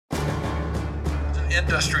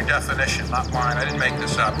industry definition, not mine. I didn't make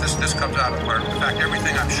this up. This comes out of literature. In fact,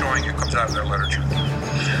 everything I'm showing you comes out of their literature.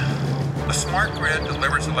 A smart grid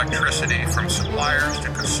delivers electricity from suppliers to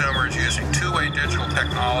consumers using two-way digital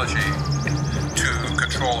technology to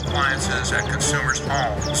control appliances at consumers'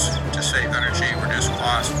 homes to save energy, reduce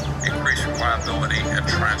cost, increase reliability, and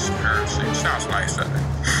transparency. Sounds nice, doesn't it?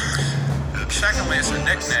 Secondly, it's a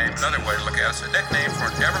nickname, another way to look at it, it's a nickname for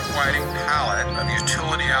an ever-widening palette of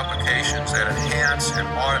utility applications that enhance and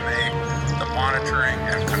automate the monitoring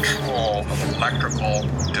and control of electrical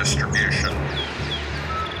distribution.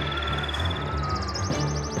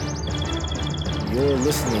 You're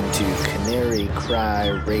listening to Canary Cry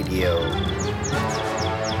Radio.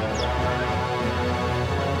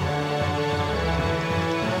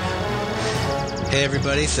 Hey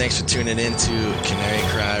everybody, thanks for tuning in to Canary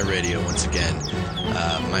Cry Radio once again.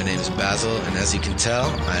 My name is Basil, and as you can tell,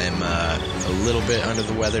 I'm a little bit under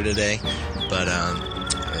the weather today, but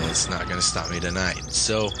it's not going to stop me tonight.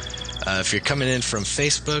 So if you're coming in from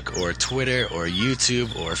Facebook or Twitter or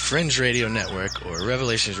YouTube or Fringe Radio Network or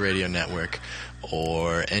Revelations Radio Network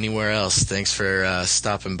or anywhere else, thanks for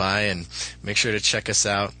stopping by, and make sure to check us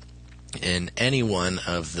out in any one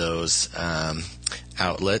of those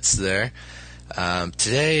outlets there.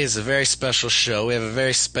 Today is a very special show. We have a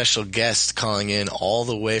very special guest calling in all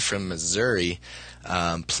the way from Missouri.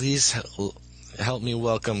 Please help me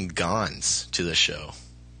welcome Gonz to the show.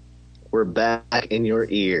 We're back in your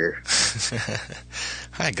ear.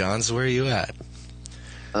 Hi, Gonz. Where are you at?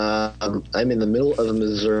 I'm in the middle of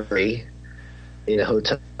Missouri in a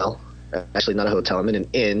hotel. Actually, not a hotel. I'm in an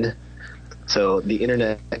inn. So the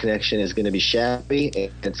internet connection is going to be shabby,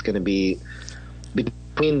 and it's going to be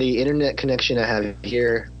between the internet connection I have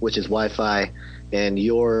here, which is Wi-Fi, and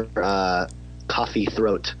your coffee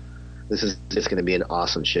throat. This is just going to be an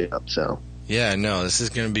awesome show. So yeah, no, this is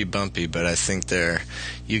going to be bumpy, but I think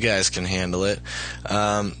you guys can handle it.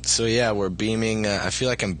 So yeah, we're beaming. I feel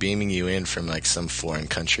like I'm beaming you in from like some foreign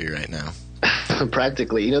country right now.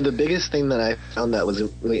 Practically. You know, the biggest thing that I found that was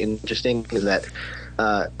really interesting is that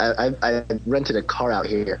I rented a car out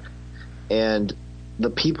here, and the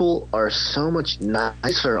people are so much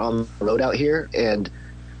nicer on the road out here. And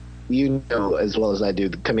you know as well as I do,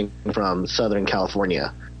 coming from Southern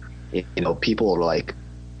California, you know, people are like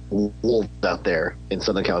wolves out there in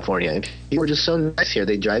Southern California. And people are just so nice here.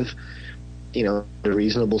 They drive, you know, at a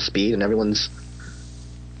reasonable speed, and everyone's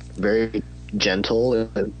very gentle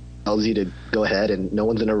and tells you to go ahead, and no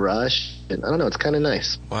one's in a rush. And I don't know, it's kind of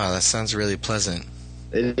nice. Wow, that sounds really pleasant.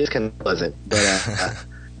 It is kind of pleasant, but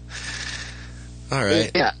all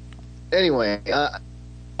right. Yeah. Anyway,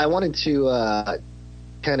 I wanted to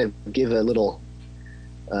kind of give a little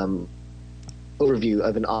overview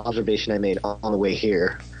of an observation I made on the way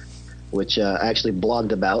here, which I actually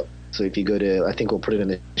blogged about. So if you go to, I think we'll put it in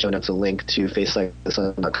the show notes, a link to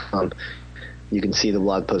facelikethesun.com. You can see the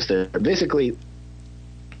blog post there. Basically,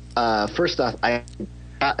 first off, I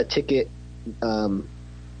got a ticket to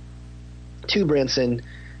Branson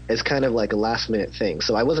as kind of like a last-minute thing.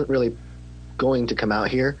 So I wasn't really going to come out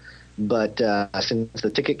here, but since the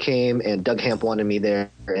ticket came and Doug Hamp wanted me there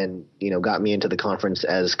and, you know, got me into the conference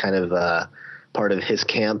as kind of part of his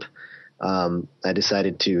camp, I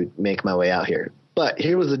decided to make my way out here. But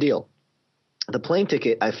here was the deal. The plane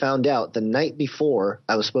ticket, I found out the night before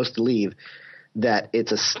I was supposed to leave that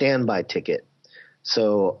it's a standby ticket.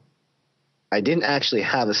 So I didn't actually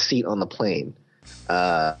have a seat on the plane.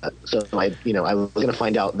 So I was going to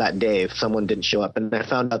find out that day if someone didn't show up, and I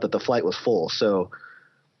found out that the flight was full. So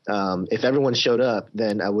if everyone showed up,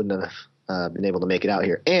 then I wouldn't have been able to make it out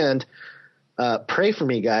here. And pray for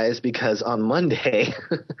me, guys, because on Monday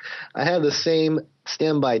I have the same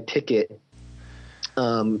standby ticket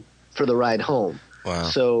for the ride home. Wow.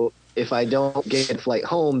 So if I don't get a flight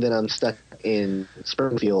home, then I'm stuck in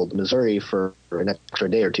Springfield, Missouri for an extra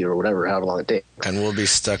day or two or whatever, however long it takes. And we'll be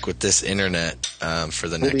stuck with this internet for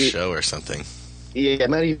the next show or something. Yeah, it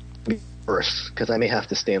might even be worse because I may have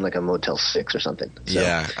to stay in like a Motel 6 or something. So.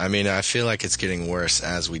 Yeah, I mean, I feel like it's getting worse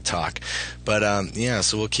as we talk. But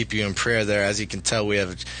so we'll keep you in prayer there. As you can tell, we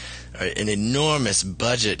have an enormous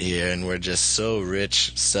budget here, and we're just so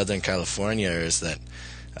rich Southern Californians that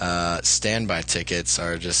standby tickets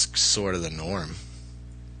are just sort of the norm.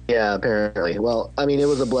 Yeah, apparently. Well, I mean, it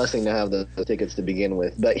was a blessing to have the tickets to begin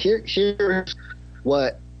with. But here's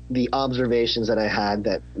what the observations that I had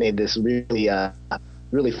that made this really,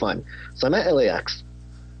 really fun. So I'm at LAX,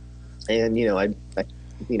 and I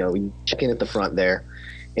we check in at the front there,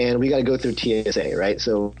 and we got to go through TSA, right?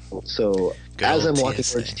 So as I'm walking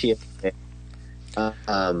towards TSA,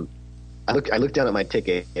 I look down at my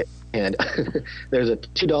ticket, and there's a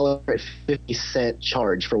 $2.50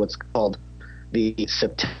 charge for what's called the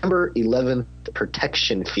September 11th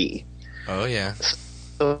protection fee. Oh, yeah.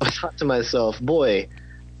 So I thought to myself, boy,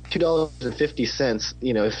 $2.50,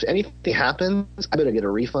 if anything happens, I better get a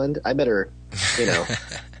refund. I better,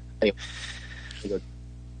 anyway,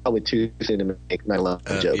 probably too soon to make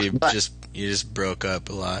 9/11 jokes. You just broke up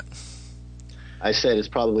a lot. I said it's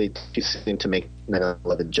probably too soon to make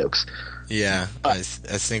 9/11 jokes. Yeah, I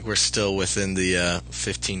think we're still within the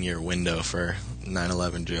 15-year window for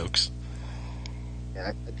 9/11 jokes.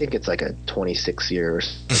 Yeah, I think it's like a 26-year or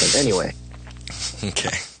something. Anyway.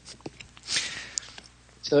 Okay.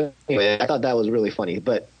 So anyway, I thought that was really funny.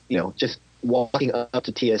 But, just walking up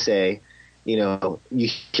to TSA, you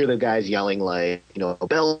hear the guys yelling like,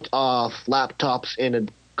 belt off, laptops in a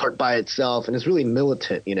cart by itself. And it's really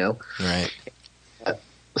militant, Right.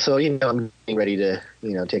 So, I'm getting ready to,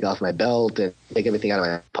 take off my belt and take everything out of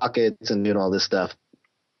my pockets and doing all this stuff.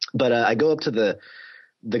 But I go up to the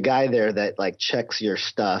guy there that like checks your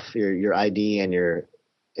stuff, your ID and your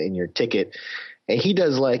ticket. And he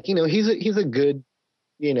does like, he's a good,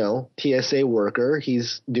 TSA worker.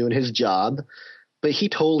 He's doing his job, but he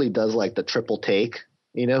totally does like the triple take,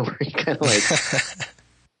 where he kind of like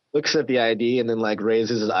looks at the ID and then like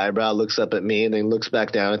raises his eyebrow, looks up at me, and then looks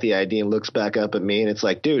back down at the ID and looks back up at me. And it's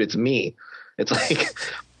like, dude, it's me. It's like,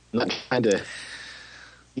 I'm not trying to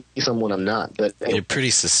be someone I'm not, but you're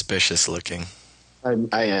pretty suspicious looking.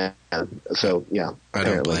 I am. So yeah, I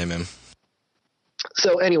don't blame him.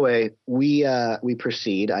 So anyway, we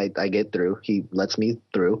proceed. I get through. He lets me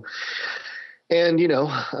through, and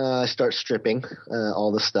start stripping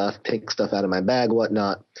all the stuff, take stuff out of my bag,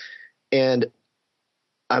 whatnot, and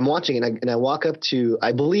I'm watching, and I walk up to.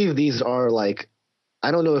 I believe these are like,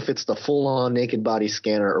 I don't know if it's the full-on naked body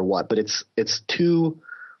scanner or what, but it's two.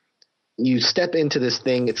 You step into this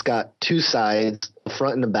thing. It's got two sides, the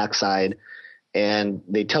front and the back side. And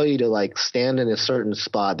they tell you to like stand in a certain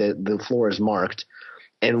spot that the floor is marked.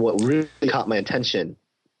 And what really caught my attention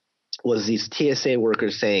was these TSA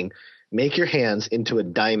workers saying, make your hands into a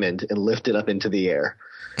diamond and lift it up into the air.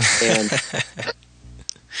 And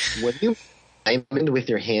when you diamond with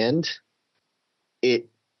your hand, it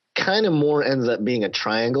kind of more ends up being a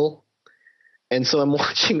triangle. And so I'm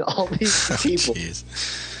watching all these people.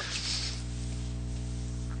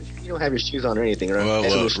 You don't have your shoes on or anything, right?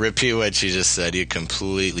 Whoa. Repeat what you just said. You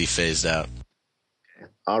completely phased out.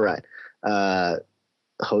 All right.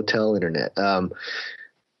 Hotel internet. So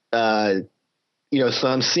I'm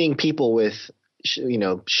seeing people with,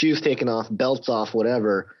 shoes taken off, belts off,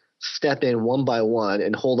 whatever, step in one by one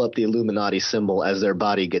and hold up the Illuminati symbol as their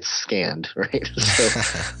body gets scanned, right? So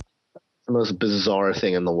the most bizarre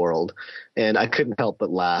thing in the world. And I couldn't help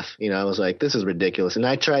but laugh. I was like, this is ridiculous. And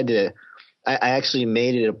I actually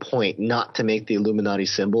made it a point not to make the Illuminati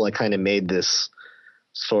symbol. I kind of made this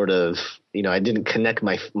sort of, I didn't connect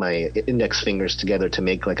my index fingers together to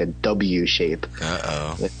make like a W shape.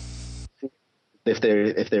 Uh-oh. If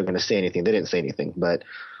they're going to say anything, they didn't say anything, but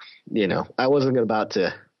I wasn't about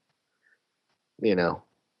to,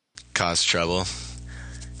 cause trouble.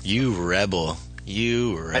 You rebel.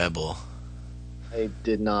 I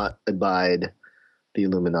did not abide the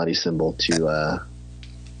Illuminati symbol to,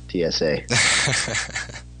 TSA.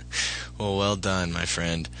 Well done, my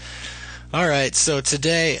friend. All right, so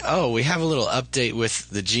today, we have a little update with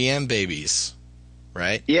the GM babies,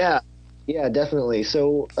 right? Yeah, definitely.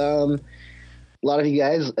 So a lot of you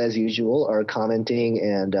guys, as usual, are commenting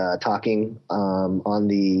and talking on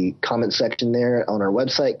the comment section there on our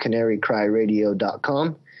website,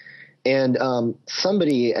 canarycryradio.com. And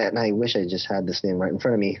somebody, and I wish I just had this name right in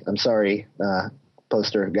front of me. I'm sorry,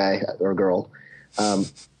 poster guy or girl. I'm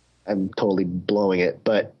totally blowing it,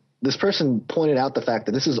 but this person pointed out the fact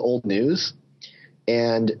that this is old news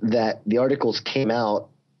and that the articles came out,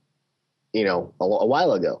 a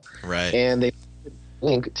while ago. Right. And they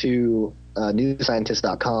link to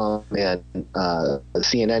newscientist.com and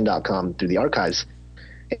CNN.com through the archives.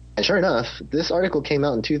 And sure enough, this article came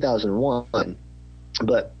out in 2001.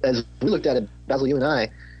 But as we looked at it, Basil, you and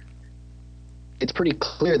I, it's pretty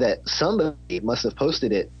clear that somebody must have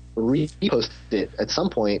posted it, reposted it at some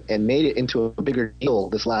point and made it into a bigger deal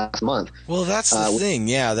this last month. Well, that's the thing.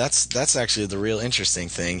 Yeah, that's actually the real interesting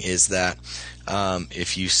thing is that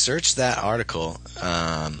if you search that article,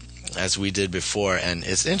 as we did before, and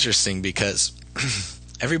it's interesting because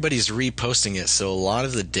everybody's reposting it, so a lot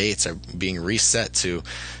of the dates are being reset to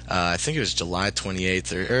I think it was July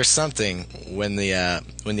 28th or something when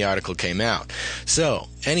the article came out. So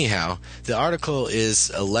anyhow, the article is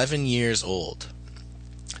 11 years old.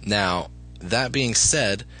 Now, that being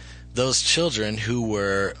said, those children who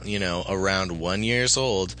were, around 1 year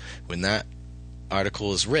old when that article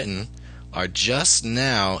was written are just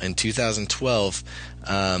now in 2012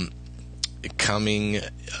 coming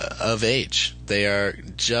of age. They are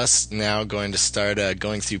just now going to start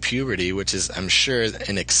going through puberty, which is, I'm sure,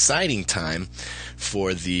 an exciting time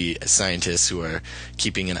for the scientists who are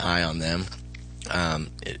keeping an eye on them.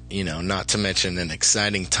 Not to mention an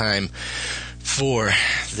exciting time for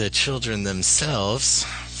the children themselves,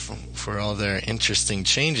 for all their interesting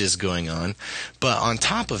changes going on. But on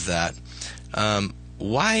top of that,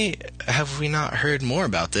 why have we not heard more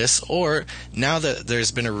about this? Or now that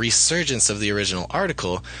there's been a resurgence of the original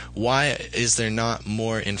article, why is there not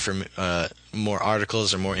more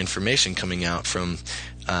articles or more information coming out from,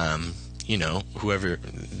 whoever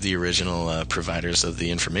the original providers of the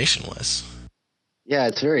information was? Yeah,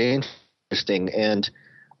 it's very interesting, and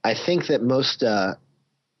I think that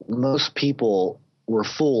most people were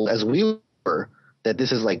fooled, as we were, that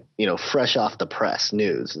this is like, fresh off the press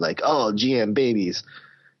news, like, oh, GM babies,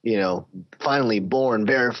 finally born,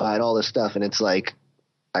 verified, all this stuff. And it's like,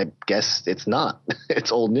 I guess it's not.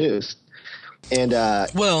 It's old news. And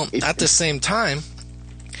at the same time,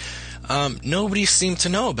 nobody seemed to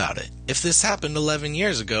know about it. If this happened 11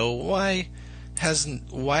 years ago, why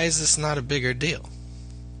is this not a bigger deal?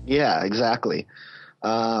 Yeah, exactly.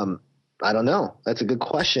 I don't know. That's a good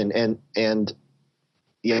question. And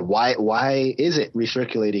yeah, why is it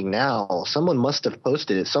recirculating now? Someone must have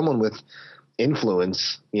posted it. Someone with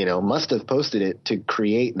influence, must have posted it to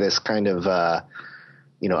create this kind of,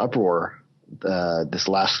 uproar this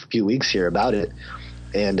last few weeks here about it.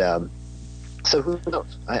 And so who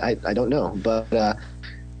knows? I don't know. But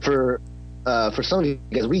for some of you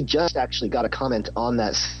guys, we just actually got a comment on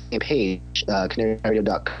that same page,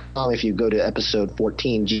 canaryradio.com. If you go to episode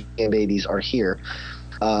 14, GM Babies Are Here,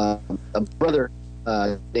 a brother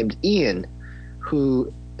named Ian,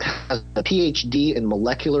 who has a PhD in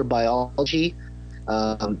molecular biology,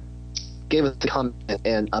 gave us a comment,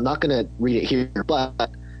 and I'm not going to read it here, but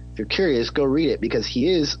if you're curious, go read it, because he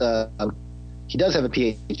does have a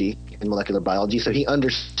PhD in molecular biology, so he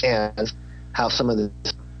understands how some of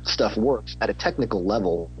this stuff works at a technical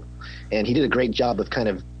level, and he did a great job of kind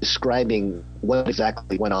of describing what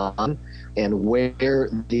exactly went on and where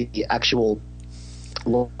the actual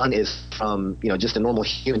line is from, just a normal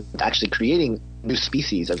human to actually creating new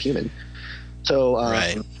species of human. So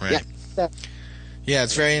right. Yeah,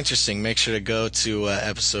 it's very interesting. Make sure to go to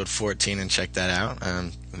episode 14 and check that out.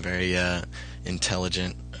 Very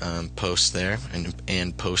intelligent post there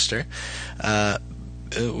and poster,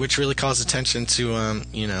 which really calls attention to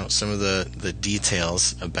some of the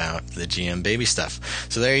details about the GM baby stuff.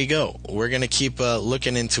 So there you go. We're gonna keep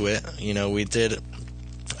looking into it.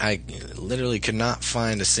 I literally could not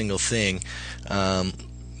find a single thing,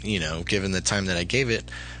 given the time that I gave it,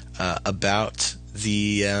 about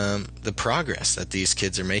the progress that these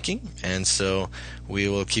kids are making. And so we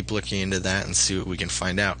will keep looking into that and see what we can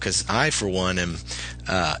find out, because I, for one, am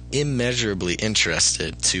immeasurably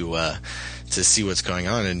interested to see what's going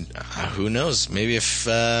on. And who knows, maybe if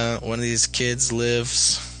one of these kids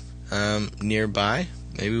lives nearby,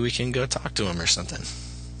 maybe we can go talk to him or something.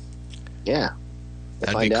 Yeah.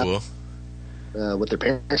 That'd be cool. What their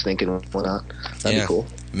parents think and whatnot. That'd be cool.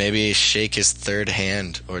 Maybe shake his third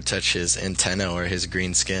hand or touch his antenna or his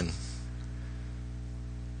green skin.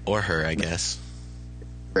 Or her, I guess.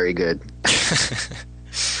 Very good.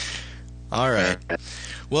 All right.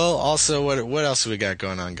 Well, also, what else have we got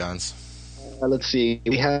going on, Gons? Let's see.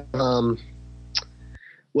 We have,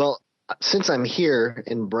 since I'm here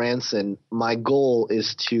in Branson, my goal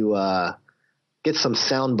is to get some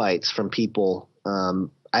sound bites from people.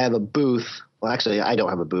 I have a booth. Well, actually, I don't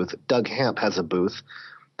have a booth. Doug Hamp has a booth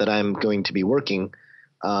that I'm going to be working.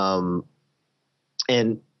 And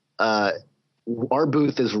our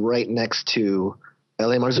booth is right next to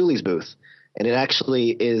L.A. Marzulli's booth. And it actually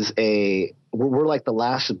is we're like the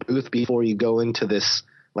last booth before you go into this,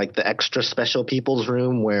 like the extra special people's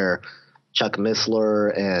room where Chuck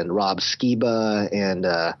Missler and Rob Skiba and,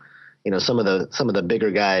 some of the bigger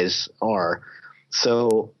guys are.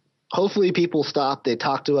 So hopefully people stop, they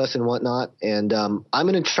talk to us and whatnot. And I'm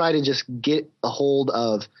going to try to just get a hold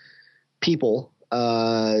of people,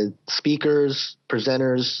 speakers,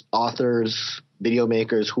 presenters, authors, video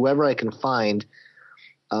makers, whoever I can find,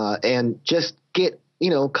 and just get,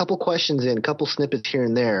 a couple questions in, a couple snippets here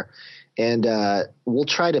and there. And we'll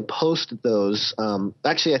try to post those.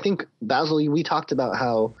 Actually, I think, Basil, we talked about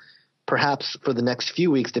how perhaps for the next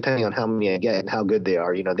few weeks, depending on how many I get and how good they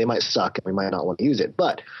are, they might suck and we might not want to use it.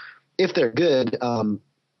 But if they're good,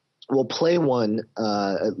 we'll play one,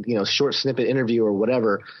 short snippet interview or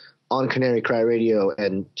whatever on Canary Cry Radio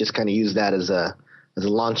and just kind of use that as a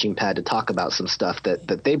launching pad to talk about some stuff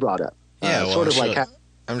that they brought up. Yeah, well, sort of like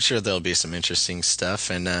I'm sure there'll be some interesting stuff,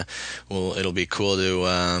 and it'll be cool to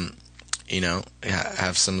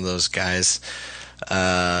have some of those guys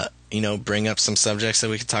bring up some subjects that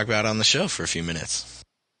we could talk about on the show for a few minutes.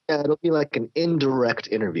 Yeah, it'll be like an indirect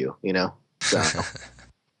interview, So,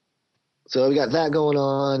 so we got that going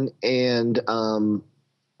on, and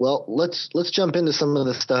well, let's jump into some of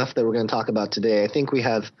the stuff that we're going to talk about today. I think we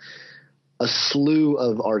have a slew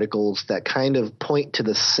of articles that kind of point to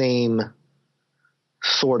the same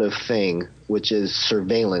sort of thing, which is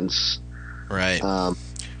surveillance. Right.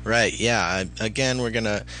 Right. Yeah. Again, we're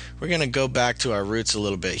gonna go back to our roots a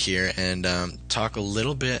little bit here and talk a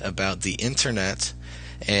little bit about the internet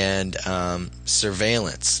and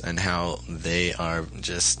surveillance and how they are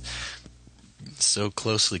just so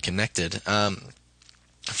closely connected.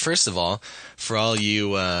 First of all, for all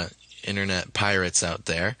you internet pirates out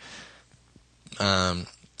there,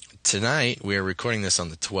 tonight we are recording this on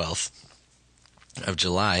the 12th of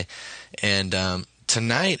July, and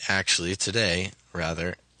today,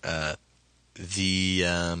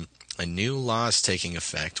 a new law is taking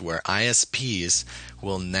effect where ISPs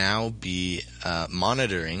will now be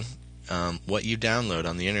monitoring what you download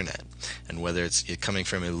on the internet, and whether it's coming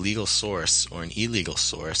from a legal source or an illegal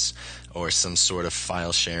source or some sort of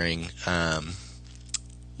file sharing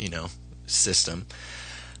system.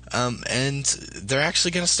 And they're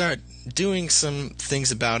actually going to start doing some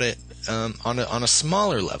things about it on a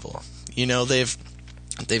smaller level.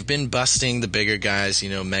 They've been busting the bigger guys.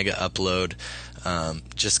 Mega Upload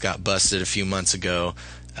just got busted a few months ago.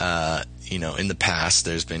 In the past,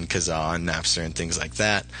 there's been Kazaa and Napster and things like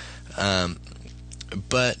that.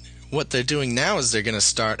 But what they're doing now is they're going to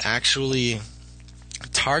start actually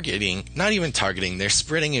they're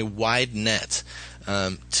spreading a wide net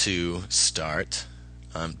to start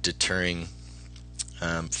deterring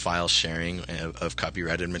file sharing of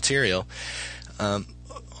copyrighted material on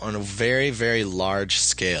a very, very large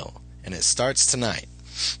scale. And it starts tonight.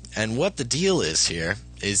 And what the deal is here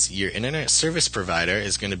is your internet service provider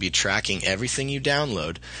is going to be tracking everything you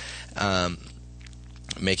download,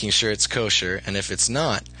 making sure it's kosher. And if it's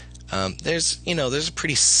not, there's a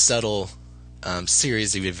pretty subtle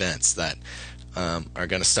series of events that are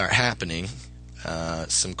going to start happening.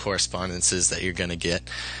 Some correspondences that you're going to get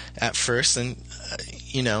at first, and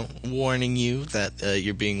warning you that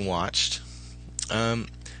you're being watched.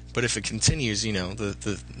 But if it continues,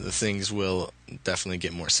 the things will definitely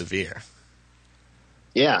get more severe.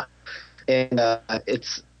 Yeah, and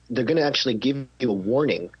they're going to actually give you a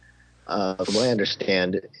warning, from what I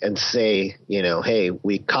understand, and say, hey,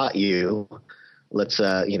 we caught you. Let's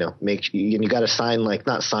make you got to sign,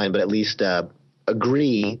 not sign, but at least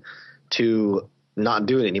agree to not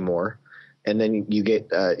do it anymore, and then you get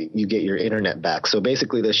your internet back. So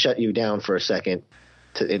basically, they shut you down for a second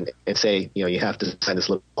and say, you have to sign this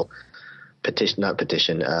little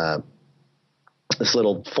this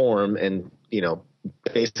little form, and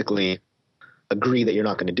basically agree that you're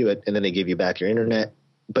not going to do it, and then they give you back your internet.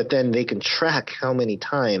 But then they can track how many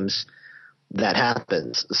times that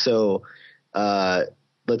happens. So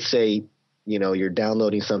let's say you're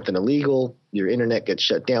downloading something illegal, your internet gets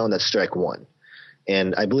shut down. That's strike one.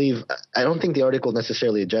 And I don't think the article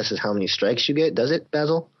necessarily addresses how many strikes you get. Does it,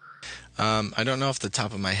 Basil? I don't know off the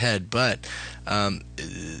top of my head, but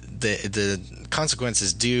the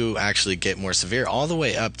consequences do actually get more severe, all the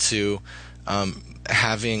way up to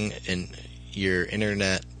having your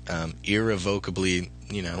internet irrevocably,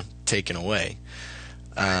 taken away,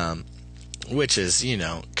 which is,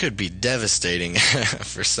 could be devastating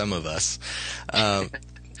for some of us.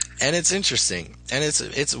 And it's interesting, and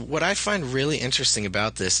it's what I find really interesting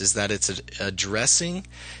about this is that it's addressing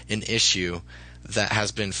an issue that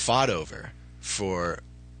has been fought over for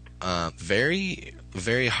very,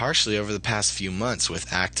 very harshly over the past few months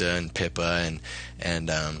with ACTA and PIPA and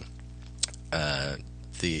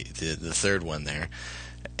the third one there.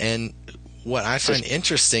 And what I find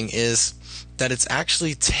interesting is that it's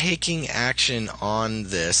actually taking action on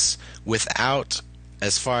this without,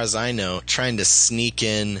 as far as I know, trying to sneak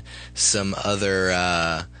in some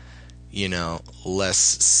other, less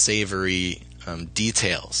savory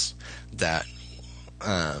details that,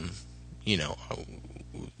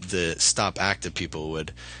 the Stop ACTA people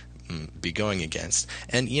would be going against.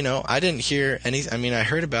 And, I didn't hear I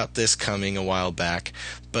heard about this coming a while back,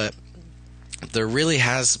 but there really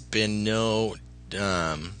has been no,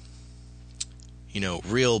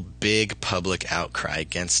 real big public outcry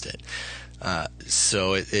against it.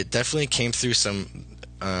 So it definitely came through some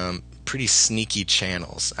pretty sneaky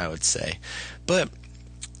channels, I would say. But,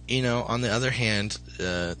 on the other hand,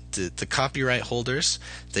 the copyright holders,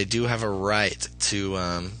 they do have a right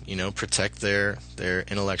to, protect their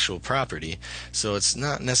intellectual property. So it's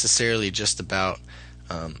not necessarily just about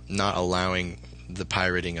not allowing the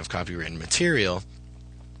pirating of copywritten material,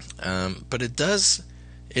 but it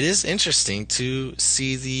is interesting to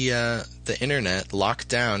see the internet locked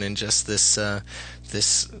down in just this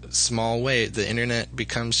small way. The internet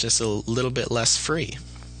becomes just a little bit less free,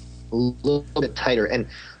 a little bit tighter. And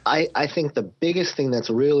I think the biggest thing that's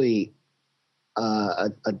really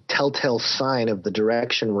a telltale sign of the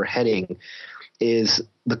direction we're heading is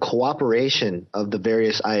the cooperation of the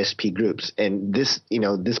various ISP groups. And this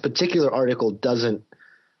particular article doesn't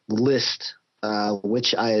list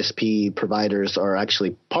which ISP providers are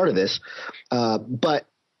actually part of this, but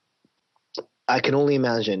I can only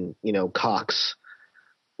imagine, Cox,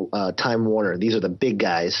 Time Warner, these are the big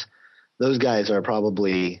guys. Those guys are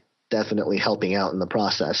probably definitely helping out in the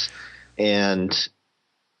process. And,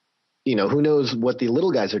 who knows what the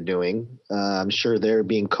little guys are doing. I'm sure they're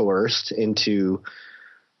being coerced into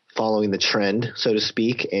following the trend, so to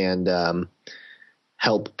speak, and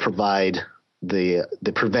help provide the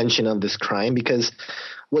prevention of this crime. Because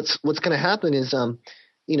what's going to happen is,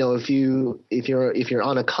 if you're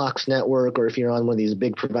on a Cox network, or if you're on one of these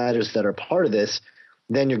big providers that are part of this,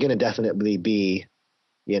 then you're going to definitely be,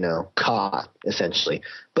 caught essentially.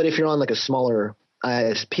 But if you're on like a smaller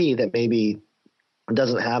ISP that maybe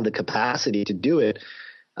doesn't have the capacity to do it,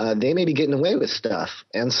 they may be getting away with stuff.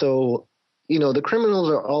 And so, the criminals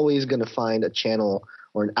are always going to find a channel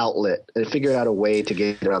or an outlet and figure out a way to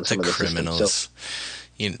get around some of the criminals.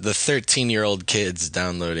 Systems. So, the 13-year-old kids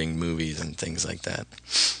downloading movies and things like that.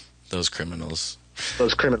 Those criminals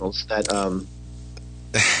that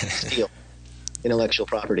steal intellectual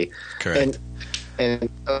property. Correct. And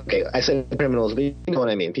okay, I said criminals, but you know what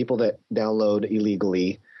I mean. People that download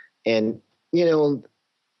illegally. And,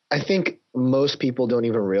 I think most people don't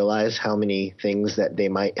even realize how many things that they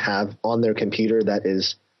might have on their computer that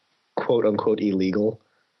is quote unquote illegal,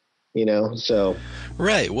 so.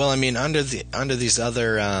 Right. Well, I mean, under these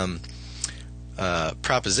other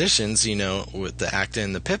propositions, with the ACTA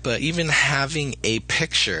and the PIPA, even having a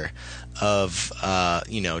picture of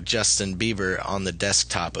Justin Bieber on the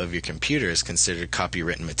desktop of your computer is considered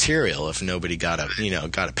copywritten material if nobody got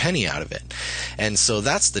a penny out of it. And so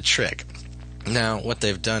that's the trick. Now, what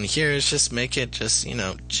they've done here is just make it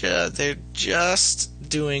they're just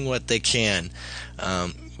doing what they can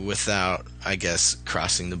without, I guess,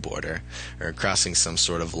 crossing the border or crossing some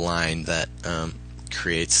sort of line that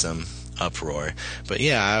creates some uproar. But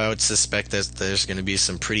yeah, I would suspect that there's going to be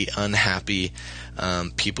some pretty unhappy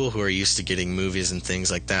people who are used to getting movies and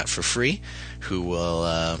things like that for free, who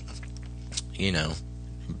will,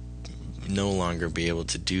 no longer be able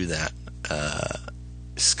to do that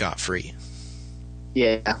scot-free.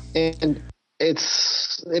 Yeah, and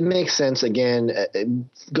it makes sense. Again,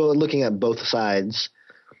 looking at both sides.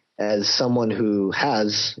 As someone who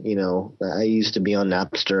has, I used to be on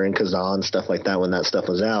Napster and Kazaa and stuff like that when that stuff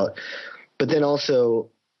was out. But then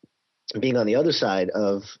also being on the other side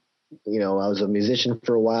of, I was a musician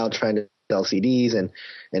for a while trying to sell CDs and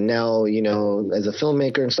now, as a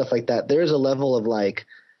filmmaker and stuff like that, there's a level of like,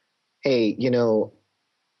 hey, you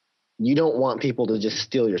don't want people to just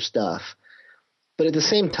steal your stuff. But at the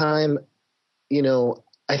same time,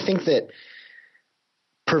 I think that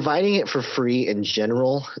providing it for free in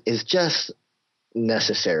general is just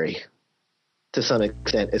necessary to some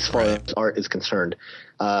extent as far as art is concerned,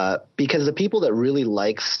 because the people that really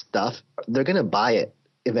like stuff, they're going to buy it.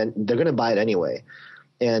 They're going to buy it anyway.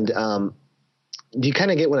 And do you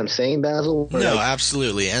kind of get what I'm saying, Basil? No,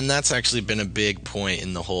 absolutely. And that's actually been a big point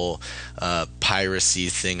in the whole piracy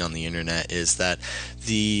thing on the internet, is that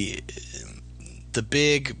the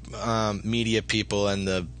big media people and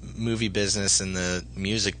the movie business and the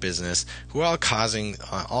music business, who are all causing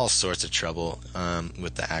all sorts of trouble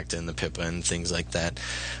with the ACTA and the PIPA and things like that.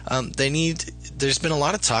 There's been a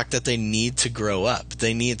lot of talk that they need to grow up.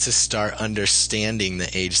 They need to start understanding the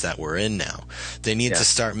age that we're in now. They need to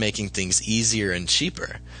start making things easier and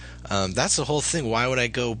cheaper. That's the whole thing. Why would I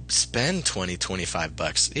go spend $20,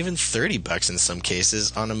 $25, even $30 in some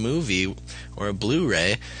cases on a movie or a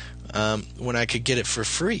Blu-ray when I could get it for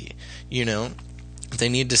free? They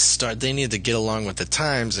need to get along with the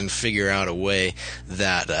times and figure out a way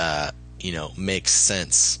that makes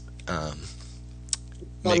sense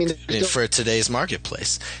for today's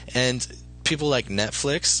marketplace. And people like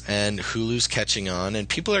Netflix and Hulu's catching on, and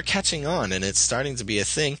people are catching on, and it's starting to be a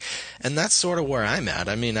thing. And that's sort of where I'm at.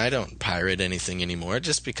 I mean, I don't pirate anything anymore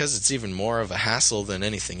just because it's even more of a hassle than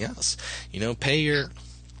anything else. Pay your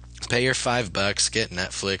Pay your $5, get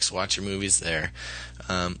Netflix, watch your movies there.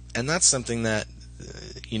 And that's something that,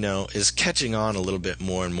 is catching on a little bit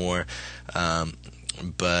more and more.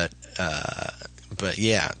 But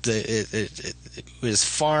yeah, it is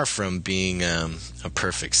far from being a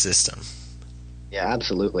perfect system. Yeah,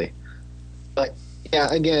 absolutely. But yeah,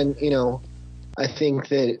 again, I think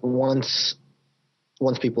that once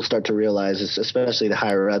people start to realize, especially the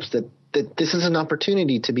higher ups, that this is an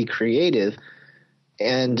opportunity to be creative,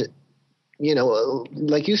 and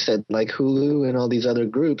like you said, like Hulu and all these other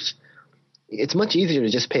groups, it's much easier to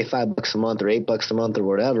just pay $5 a month or $8 a month or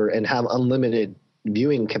whatever and have unlimited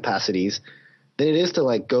viewing capacities than it is to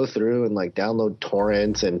like go through and like download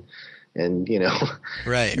torrents and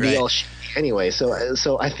right be all anyway.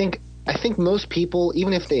 So I think most people,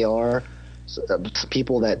 even if they are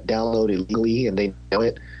people that download illegally and they know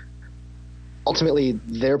it, ultimately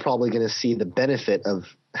they're probably going to see the benefit of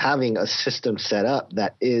having a system set up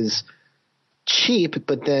that is cheap,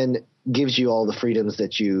 but then gives you all the freedoms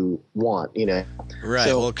that you want, Right.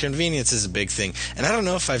 So, well, convenience is a big thing. And I don't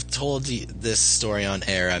know if I've told you this story on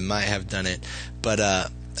air. I might have done it, but I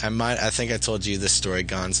think I told you this story,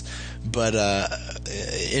 Gons. But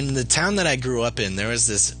in the town that I grew up in, there was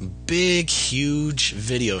this big, huge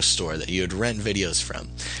video store that you would rent videos from.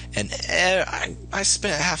 And I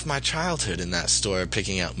spent half my childhood in that store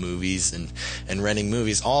picking out movies and renting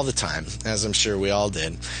movies all the time, as I'm sure we all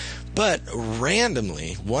did. But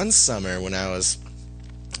randomly, one summer when I was,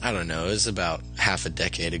 I don't know, it was about half a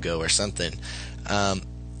decade ago or something,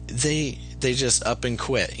 they just up and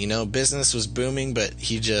quit. Business was booming, but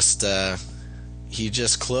he just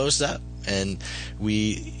closed up, and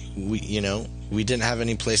we didn't have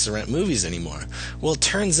any place to rent movies anymore. Well, it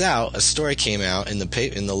turns out a story came out in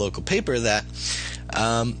the local paper that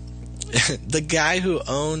the guy who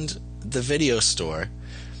owned the video store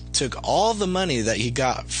took all the money that he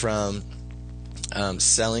got from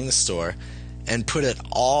selling the store and put it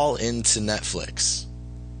all into Netflix.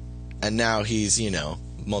 And now he's,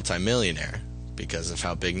 multimillionaire because of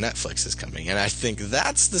how big Netflix is coming. And I think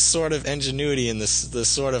that's the sort of ingenuity and the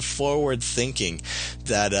sort of forward thinking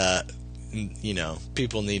that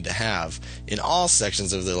people need to have in all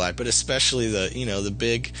sections of their life, but especially the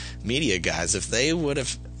big media guys. If they would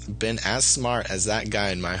have been as smart as that guy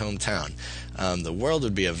in my hometown, the world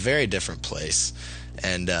would be a very different place,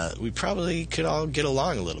 and we probably could all get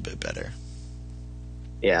along a little bit better.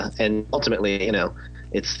 Yeah, and ultimately,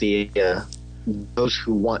 it's the those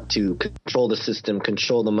who want to control the system,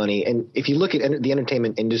 control the money. And if you look at the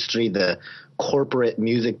entertainment industry, the corporate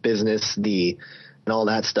music business, and all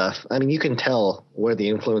that stuff, I mean, you can tell where the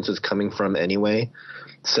influence is coming from anyway.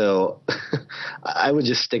 So I would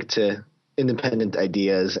just stick to independent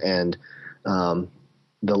ideas and the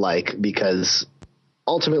like, because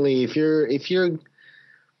ultimately, if you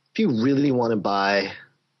really want to buy,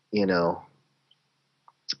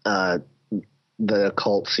 the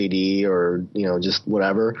cult CD or just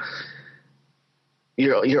whatever,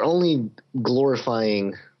 you're only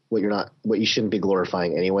glorifying what you shouldn't be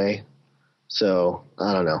glorifying anyway. So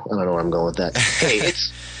I don't know where I'm going with that. Hey,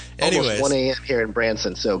 it's almost 1 a.m. here in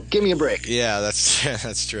Branson, so give me a break. Yeah,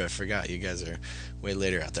 that's true. I forgot you guys are way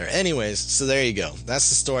later out there. Anyways, so there you go. That's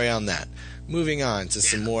the story on that. Moving on to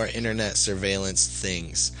some more internet surveillance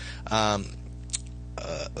things.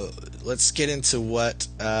 Let's get into what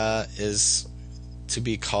is to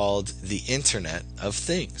be called the Internet of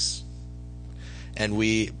Things. And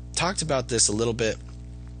we talked about this a little bit,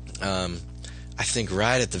 I think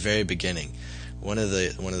right at the very beginning. One of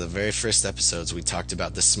the very first episodes, we talked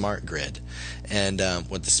about the smart grid. And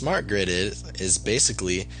what the smart grid is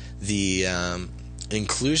basically the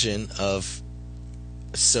inclusion of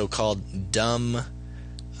so-called dumb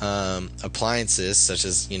appliances, such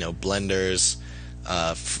as blenders,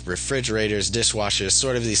 refrigerators, dishwashers,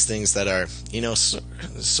 sort of these things that are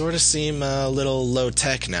sort of seem a little low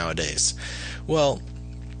tech nowadays. Well,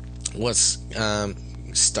 what's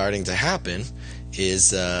starting to happen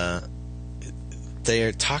is they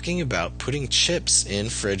are talking about putting chips in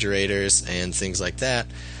refrigerators and things like that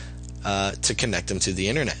to connect them to the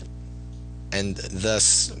internet, and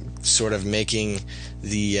thus sort of making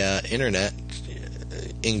the internet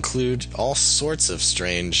include all sorts of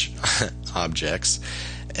strange objects.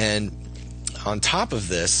 And on top of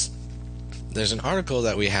this, there's an article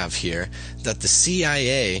that we have here that the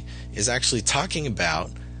CIA is actually talking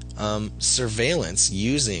about surveillance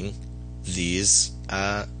using these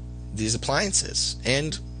appliances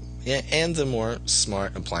and the more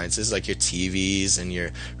smart appliances like your TVs and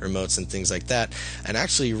your remotes and things like that. And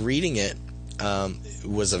actually reading it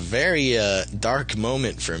was a very dark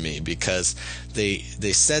moment for me, because they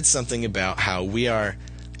said something about how we are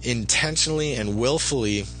intentionally and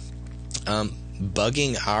willfully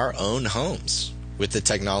bugging our own homes with the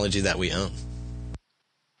technology that we own.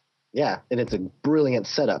 Yeah, and it's a brilliant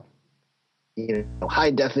setup.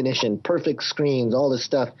 High definition, perfect screens, all this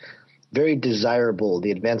stuff. Very desirable,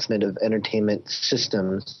 the advancement of entertainment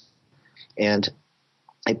systems. And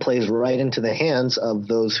it plays right into the hands of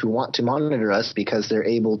those who want to monitor us, because they're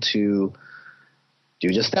able to do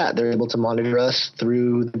just that. They're able to monitor us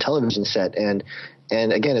through the television set. And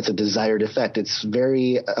again, it's a desired effect. It's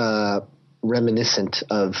very reminiscent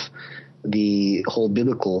of the whole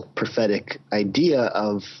biblical prophetic idea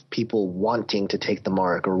of people wanting to take the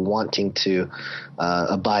mark or wanting to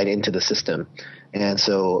abide into the system. And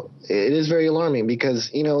so it is very alarming,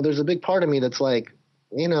 because, there's a big part of me that's like,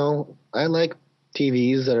 I like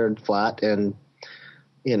TVs that are flat, and,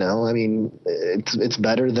 it's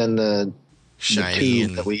better than the shiny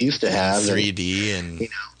tube that we used to have. 3D and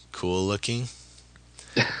cool looking.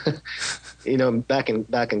 Back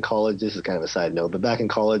in college, this is kind of a side note, but back in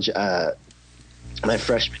college, my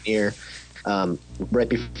freshman year, right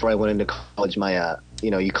before I went into college, my,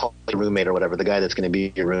 you call your roommate or whatever, the guy that's going to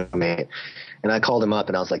be your roommate. And I called him up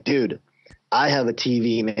and I was like, dude, I have a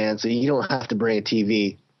TV, man, so you don't have to bring a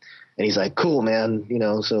TV. And he's like, cool, man,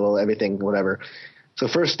 so everything, whatever. So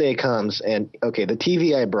first day comes, and okay, the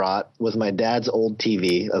TV I brought was my dad's old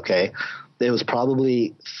TV. Okay. It was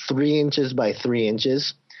probably 3 inches by 3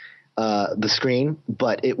 inches. The screen,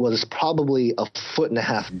 but it was probably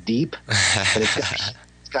 1.5 feet deep, and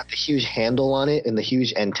it's got the huge handle on it and the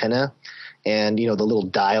huge antenna, and the little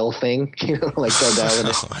dial thing, like the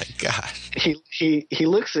dial. Oh my gosh! He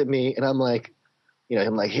looks at me, and I'm like,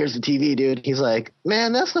 I'm like, here's the TV, dude. He's like,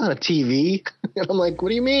 man, that's not a TV. And I'm like, what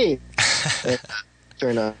do you mean? And, sure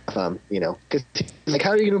enough, because he's like, how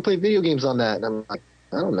are you going to play video games on that? And I'm like,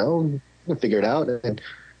 I don't know, we'll figure it out. And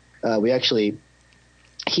we actually.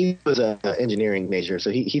 He was an engineering major,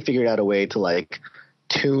 so he figured out a way to like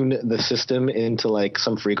tune the system into like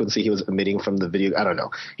some frequency he was emitting from the video. I don't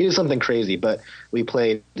know. He did something crazy, but we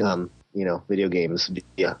played, video games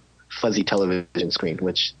via fuzzy television screen,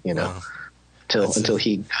 which, until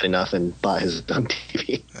he got enough and bought his own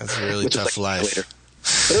TV. That's a really tough life. Later.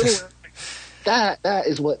 But anyway, that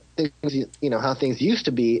is what things, how things used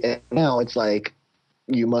to be, and now it's like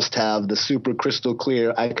you must have the super crystal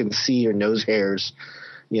clear, I can see your nose hairs.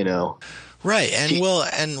 Right. And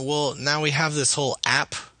well, now we have this whole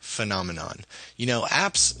app phenomenon.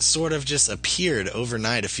 Apps sort of just appeared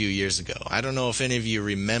overnight a few years ago. I don't know if any of you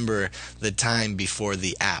remember the time before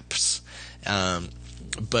the apps.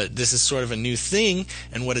 But this is sort of a new thing.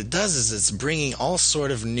 And what it does is it's bringing all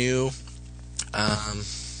sort of new,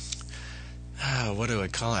 what do I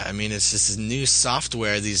call it? I mean, it's just new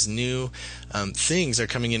software. These new things are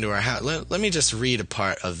coming into our house. Let me just read a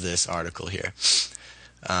part of this article here.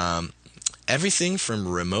 Everything from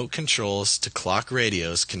remote controls to clock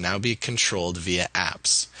radios can now be controlled via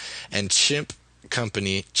apps. And chip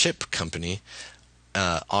company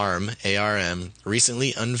ARM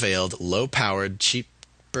recently unveiled low-powered,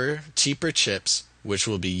 cheaper chips, which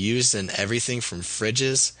will be used in everything from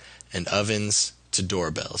fridges and ovens to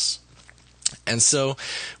doorbells. And so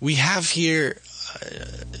we have here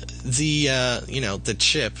the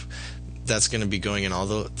chip that's going to be going in all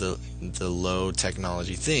the low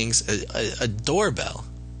technology things. A doorbell.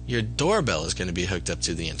 Your doorbell is going to be hooked up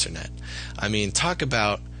to the internet. I mean, talk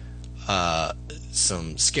about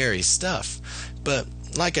some scary stuff. But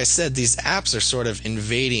like I said, these apps are sort of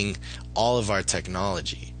invading all of our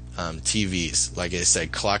technology. TVs, like I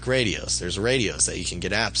said, clock radios. There's radios that you can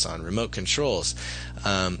get apps on, remote controls.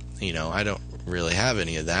 I don't really have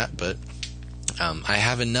any of that, but I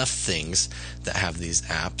have enough things that have these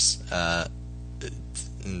apps that,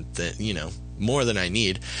 more than I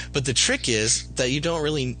need. But the trick is that you don't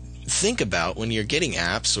really think about when you're getting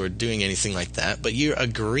apps or doing anything like that, but you're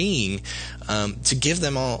agreeing to give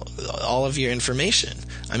them all of your information.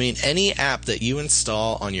 I mean, any app that you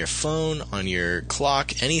install on your phone, on your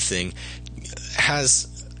clock, anything, has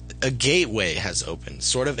a gateway has opened,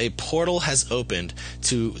 sort of a portal has opened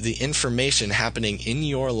to the information happening in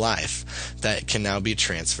your life that can now be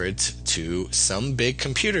transferred to some big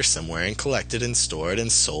computer somewhere and collected and stored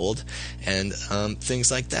and sold and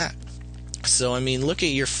things like that. So, I mean, look at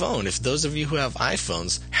your phone. If those of you who have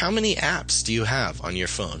iPhones, how many apps do you have on your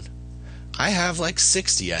phone? I have like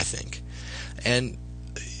 60, I think. And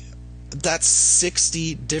that's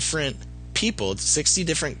 60 different people, 60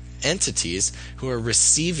 different entities who are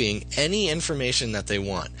receiving any information that they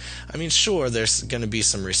want. I mean, sure, there's going to be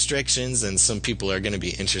some restrictions, and some people are going to be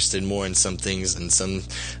interested more in some things, and some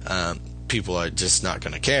people are just not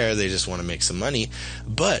going to care. They just want to make some money.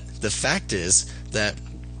 But the fact is that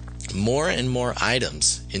more and more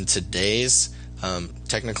items in today's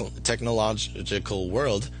technological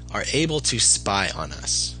world are able to spy on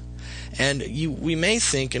us. And we may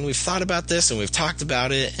think, and we've thought about this and we've talked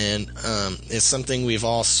about it, and it's something we've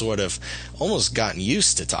all sort of almost gotten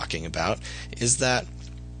used to talking about, is that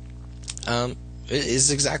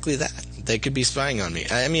is exactly that. They could be spying on me.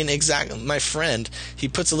 I mean, exactly. My friend, he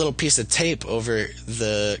puts a little piece of tape over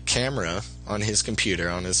the camera on his computer,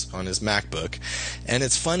 on his MacBook, and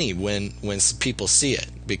it's funny when people see it,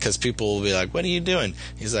 because people will be like, "What are you doing?"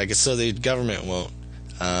 He's like, "It's so the government won't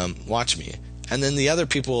watch me." And then the other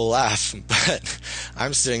people will laugh, but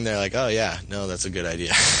I'm sitting there like, "Oh yeah, no, that's a good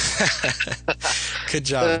idea." Good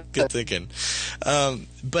job, good thinking.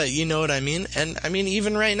 But you know what I mean? And I mean,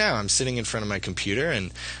 even right now, I'm sitting in front of my computer,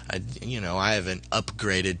 and I haven't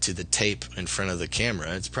upgraded to the tape in front of the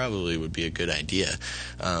camera. It probably would be a good idea.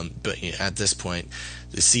 But at this point,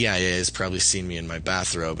 the CIA has probably seen me in my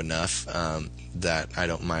bathrobe enough that I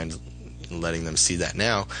don't mind letting them see that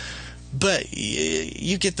now. But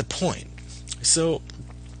you get the point. So,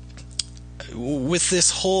 with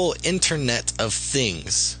this whole Internet of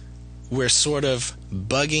Things, we're sort of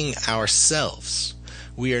bugging ourselves.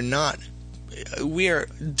 We are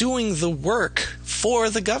doing the work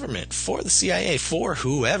for the government, for the CIA, for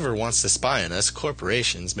whoever wants to spy on us,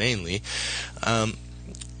 corporations mainly.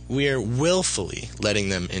 We are willfully letting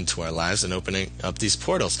them into our lives and opening up these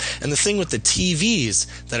portals. And the thing with the TVs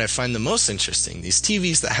that I find the most interesting, these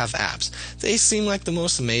TVs that have apps, they seem like the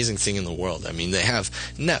most amazing thing in the world. I mean, they have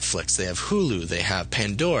Netflix, they have Hulu, they have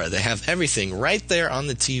Pandora, they have everything right there on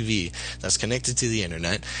the TV that's connected to the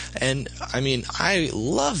internet. And I mean, I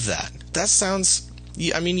love that. That sounds...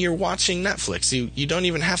 I mean, you're watching Netflix. You don't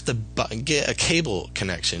even have to get a cable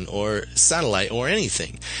connection or satellite or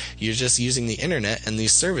anything. You're just using the internet and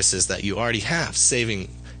these services that you already have, saving,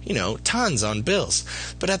 tons on bills.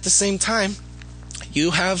 But at the same time,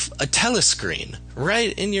 you have a telescreen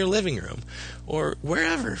right in your living room or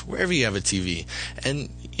wherever you have a TV. And,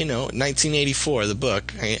 1984, the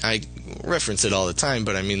book, I reference it all the time,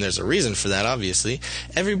 but I mean, there's a reason for that, obviously.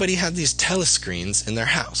 Everybody had these telescreens in their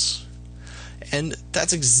house. And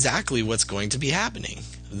that's exactly what's going to be happening.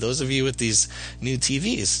 Those of you with these new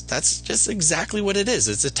TVs, that's just exactly what it is.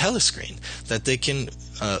 It's a telescreen that they can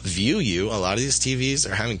view you. A lot of these TVs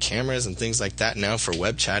are having cameras and things like that now for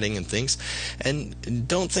web chatting and things. And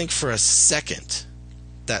don't think for a second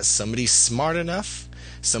that somebody smart enough,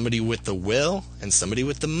 somebody with the will, and somebody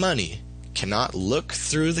with the money cannot look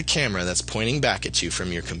through the camera that's pointing back at you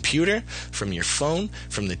from your computer, from your phone,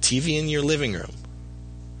 from the TV in your living room.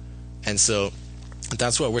 And so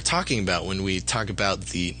that's what we're talking about when we talk about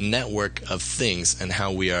the network of things and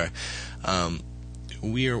how we are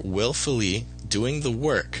willfully doing the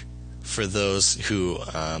work for those who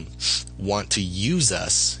want to use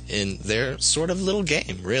us in their sort of little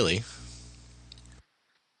game, really.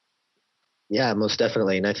 Yeah, most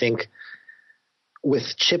definitely. And I think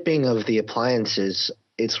with chipping of the appliances,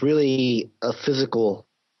 it's really a physical,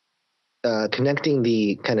 connecting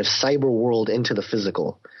the kind of cyber world into the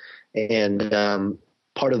physical. And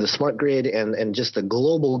part of the smart grid and just the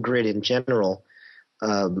global grid in general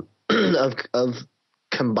of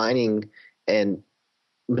combining and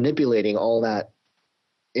manipulating all that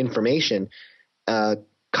information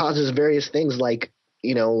causes various things like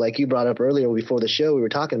you brought up earlier before the show, we were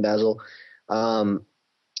talking, Basil,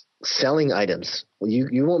 selling items.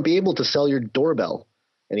 You won't be able to sell your doorbell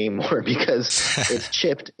anymore because it's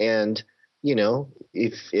chipped and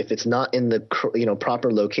if it's not in the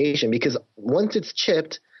proper location, because once it's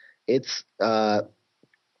chipped, it's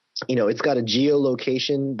it's got a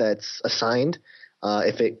geolocation that's assigned.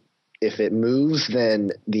 If it moves, then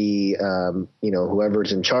the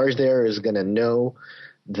whoever's in charge there is going to know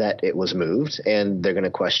that it was moved, and they're going to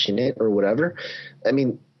question it or whatever. I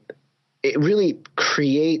mean, it really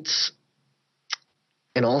creates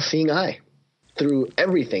an all-seeing eye through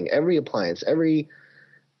everything, every appliance, everything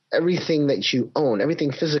that you own,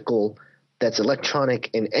 everything physical that's electronic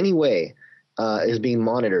in any way is being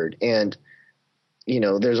monitored. And,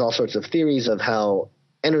 there's all sorts of theories of how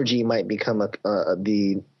energy might become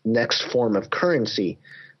the next form of currency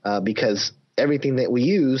because everything that we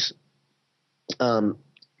use, has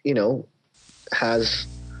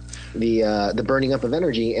the burning up of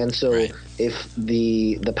energy. And so right. If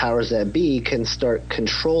the powers that be can start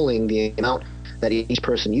controlling the amount that each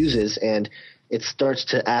person uses and it starts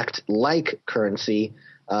to act like currency,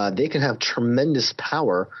 they can have tremendous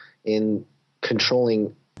power in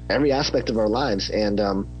controlling every aspect of our lives. And,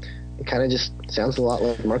 it kind of just sounds a lot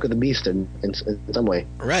like Mark of the Beast in some way.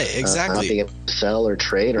 Right, exactly. Not being able to sell or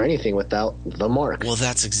trade or anything without the mark. Well,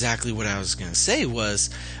 that's exactly what I was going to say was,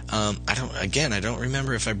 I don't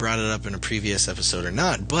remember if I brought it up in a previous episode or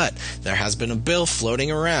not, but there has been a bill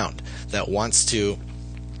floating around that wants to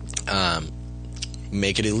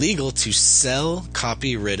make it illegal to sell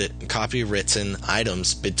copywritten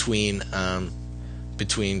items between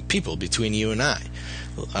people, between you and I.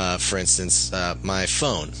 For instance, my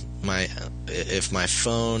phone. If my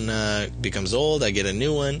phone becomes old, I get a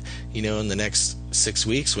new one, in the next 6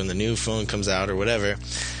 weeks when the new phone comes out or whatever,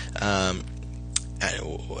 and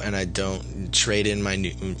I don't trade in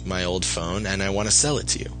my old phone and I want to sell it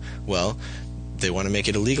to you. Well, they want to make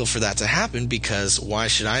it illegal for that to happen, because why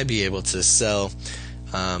should I be able to sell,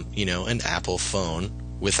 an Apple phone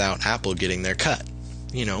without Apple getting their cut?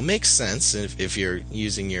 Makes sense if you're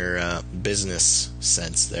using your business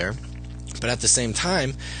sense there. But at the same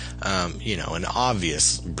time, an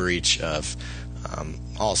obvious breach of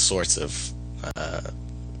all sorts of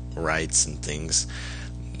rights and things.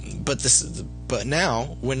 But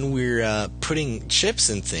now, when we're putting chips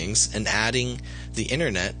in things and adding the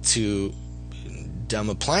internet to dumb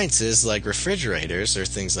appliances like refrigerators or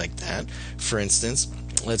things like that, for instance,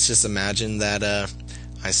 let's just imagine that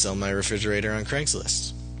I sell my refrigerator on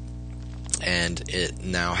Craigslist, and it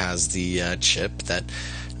now has the chip that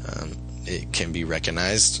it can be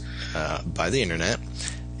recognized by the internet,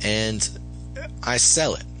 and I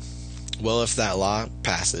sell it. Well, if that law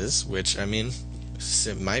passes, which,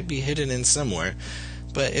 it might be hidden in somewhere,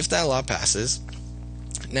 but if that law passes,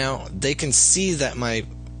 now they can see that my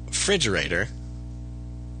refrigerator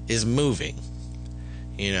is moving.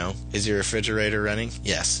 Is your refrigerator running?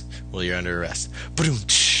 Yes. Well, you're under arrest.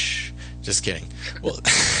 Just kidding. Well,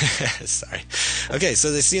 sorry. Okay,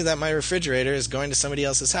 so they see that my refrigerator is going to somebody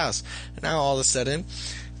else's house. And now all of a sudden,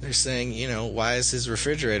 they're saying, why is his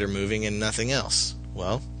refrigerator moving and nothing else?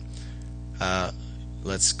 Well,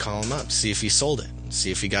 let's call him up, see if he sold it,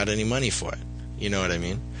 see if he got any money for it. You know what I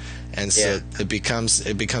mean? And so it becomes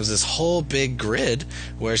this whole big grid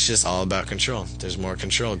where it's just all about control. There's more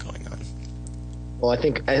control going on. Well, I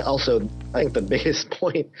think the biggest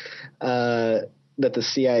point that the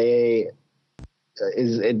CIA at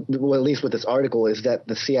least with this article, is that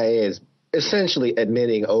the CIA is essentially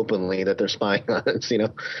admitting openly that they're spying on us.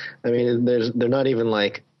 They're not even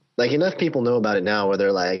like enough people know about it now where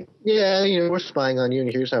they're like, yeah, we're spying on you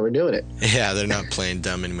and here's how we're doing it. Yeah, they're not playing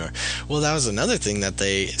dumb anymore. Well, that was another thing that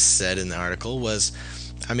they said in the article was,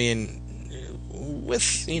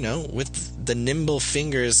 with the nimble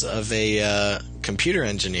fingers of a computer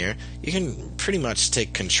engineer, you can pretty much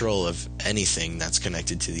take control of anything that's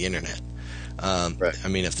connected to the internet. Right.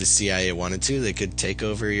 If the CIA wanted to, they could take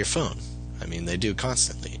over your phone. They do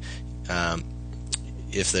constantly.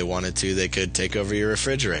 If they wanted to, they could take over your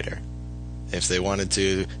refrigerator. If they wanted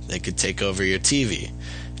to, they could take over your TV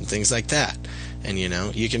and things like that. And,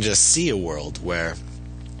 you can just see a world where,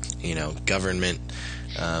 government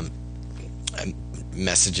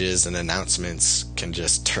messages and announcements can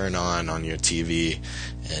just turn on your TV,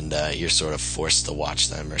 and you're sort of forced to watch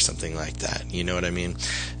them or something like that. You know what I mean?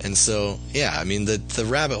 And so, yeah, the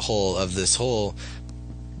rabbit hole of this whole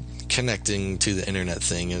connecting to the internet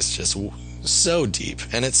thing is just so deep,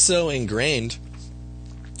 and it's so ingrained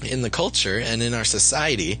in the culture and in our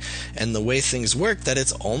society and the way things work that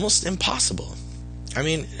it's almost impossible.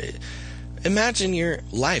 Imagine your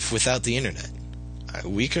life without the internet.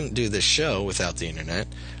 We couldn't do this show without the internet.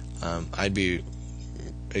 I'd be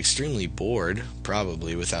extremely bored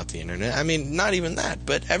probably without the internet. Not even that,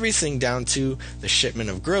 but everything down to the shipment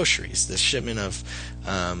of groceries, the shipment of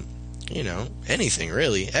anything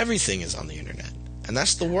really. Everything is on the internet, and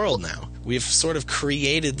that's the world now. We've sort of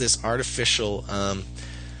created this artificial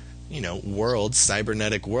world,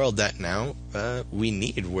 cybernetic world that now we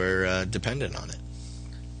need. We're dependent on it.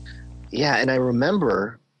 Yeah, and I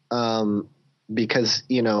remember because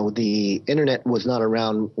the internet was not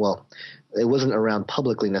around. Well, it wasn't around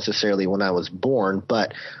publicly necessarily when I was born,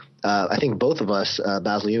 but I think both of us,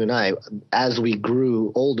 Basil, you and I, as we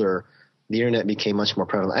grew older, the internet became much more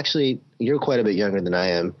prevalent. Actually, you're quite a bit younger than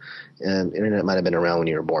I am, and internet might have been around when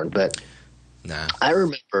you were born. But nah. I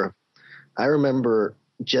remember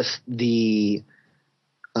just the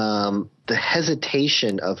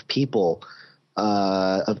hesitation of people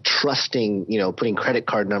of trusting, putting credit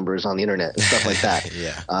card numbers on the internet and stuff like that.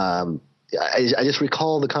 Yeah. I just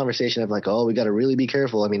recall the conversation of like, oh, we got to really be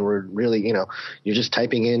careful. We're really, you're just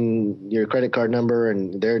typing in your credit card number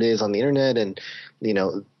and there it is on the internet. And,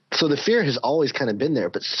 so the fear has always kind of been there,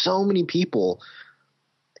 but so many people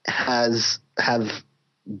have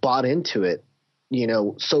bought into it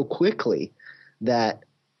so quickly that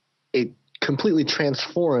it completely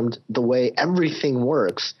transformed the way everything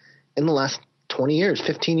works in the last 20 years,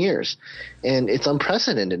 15 years. And it's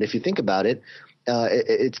unprecedented. If you think about it,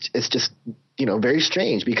 it's just, very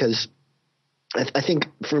strange, because I think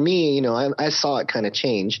for me, I saw it kind of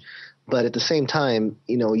change, but at the same time,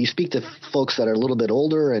 you speak to folks that are a little bit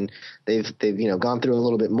older and they've gone through a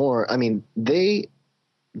little bit more. I mean, they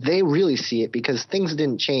really see it, because things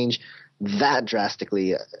didn't change that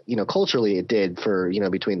drastically. Culturally it did for,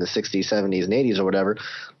 between the 60s, 70s and 80s or whatever,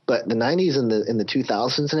 but the 90s and the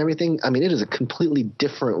 2000s and everything, I mean, it is a completely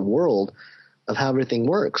different world of how everything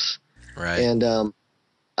works. Right. And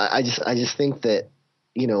I just think that,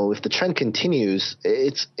 if the trend continues,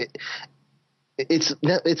 it's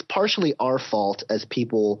partially our fault as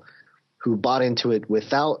people who bought into it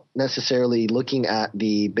without necessarily looking at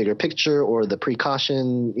the bigger picture or the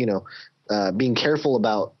precaution, being careful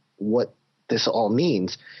about what this all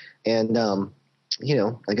means. And,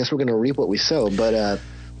 I guess we're going to reap what we sow, but,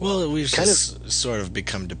 we've sort of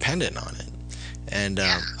become dependent on it. And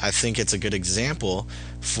I think it's a good example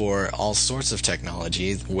for all sorts of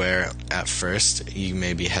technology where at first you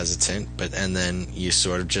may be hesitant, and then you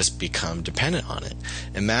sort of just become dependent on it.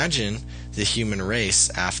 Imagine the human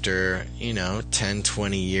race after, 10,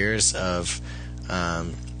 20 years of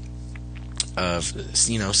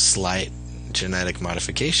slight genetic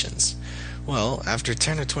modifications. Well, after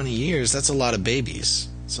 10 or 20 years, that's a lot of babies.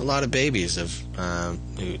 It's a lot of babies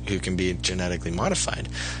who can be genetically modified.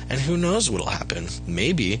 And who knows what'll happen.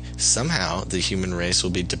 Maybe somehow the human race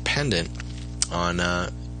will be dependent on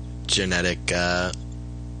genetic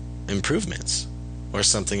improvements or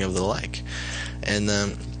something of the like. And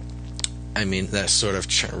that sort of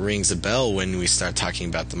rings a bell when we start talking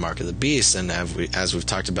about the mark of the beast. And as we've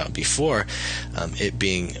talked about before, it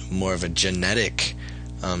being more of a genetic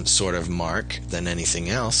sort of mark than anything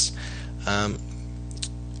else.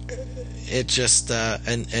 It just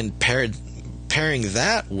and pairing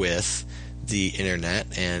that with the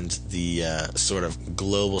internet and the sort of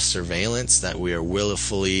global surveillance that we are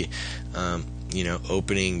willfully,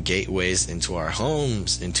 opening gateways into our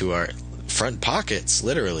homes, into our front pockets,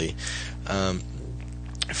 literally,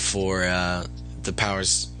 for the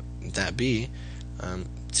powers that be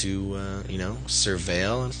to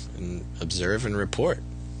surveil and observe and report.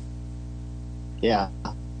 Yeah.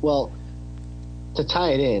 Well, to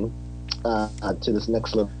tie it in to this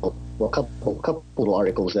next level, a couple little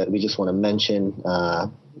articles that we just want to mention.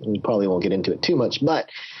 We probably won't get into it too much, but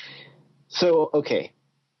okay,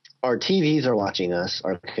 our TVs are watching us,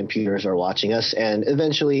 our computers are watching us, and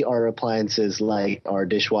eventually our appliances like our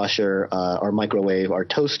dishwasher, our microwave, our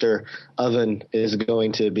toaster, oven is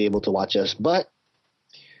going to be able to watch us. But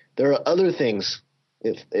there are other things,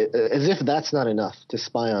 as if that's not enough, to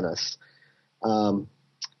spy on us.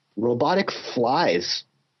 Robotic flies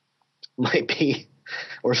might be,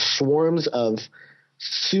 or swarms of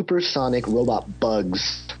supersonic robot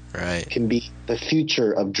bugs, right, can be the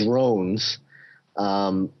future of drones.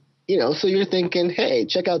 So you're thinking, hey,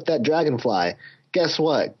 check out that dragonfly. Guess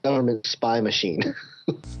what? Government spy machine.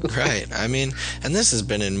 Right. I mean, and this has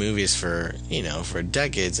been in movies for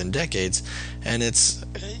decades and decades. And it's,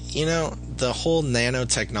 the whole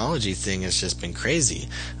nanotechnology thing has just been crazy.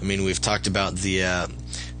 I mean, we've talked about the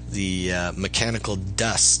mechanical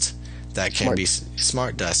dust that can be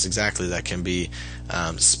smart dust, exactly, that can be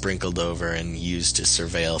sprinkled over and used to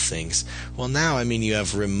surveil things. Well, now, I mean, you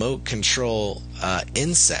have remote control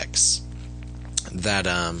insects that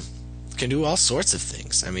can do all sorts of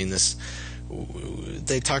things. I mean,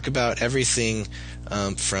 they talk about everything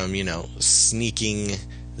from, sneaking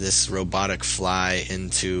this robotic fly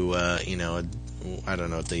into, I don't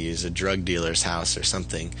know what they use, a drug dealer's house or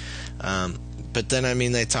something. But then, I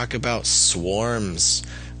mean, they talk about swarms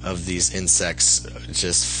of these insects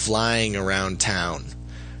just flying around town,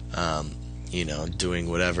 doing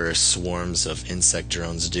whatever swarms of insect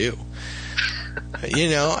drones do.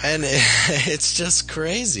 And it's just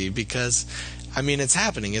crazy because, I mean, it's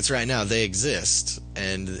happening. It's right now. They exist,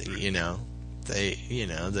 and they'll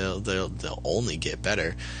only get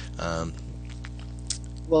better.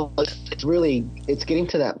 Well, it's getting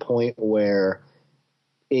to that point where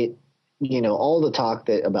all the talk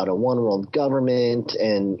about a one world government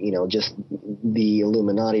and, just the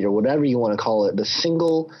Illuminati or whatever you want to call it, the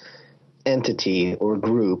single entity or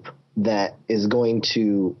group that is going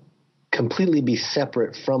to completely be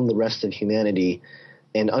separate from the rest of humanity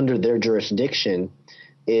and under their jurisdiction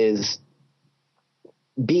is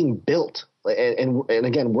being built. And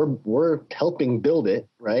again, we're helping build it,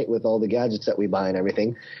 right, with all the gadgets that we buy and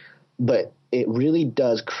everything. But it really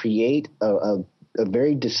does create a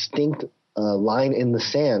very distinct line in the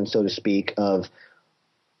sand, so to speak, of,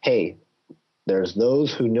 hey, there's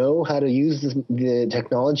those who know how to use the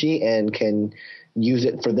technology and can use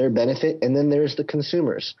it for their benefit, and then there's the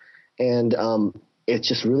consumers. And it's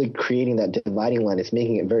just really creating that dividing line. It's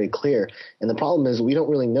making it very clear. And the problem is we don't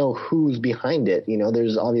really know who's behind it.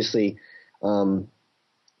 There's obviously,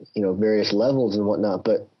 various levels and whatnot,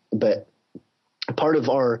 but part of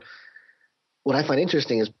what I find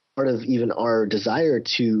interesting is part of even our desire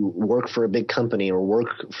to work for a big company or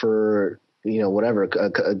work for, whatever,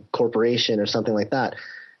 a corporation or something like that.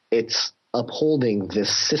 It's upholding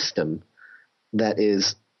this system that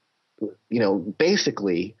is,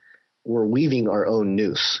 basically we're weaving our own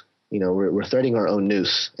noose. We're threading our own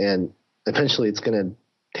noose, and eventually it's going to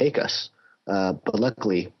take us. But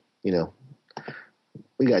luckily, we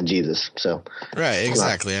got Jesus. So right,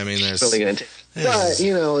 exactly. I mean, there's really going to take. But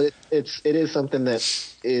it is something that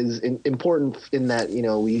is important in that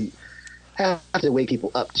we have to wake people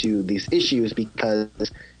up to these issues, because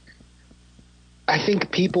I think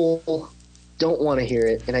people don't want to hear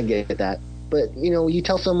it, and I get that. But you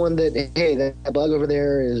tell someone that, hey, that bug over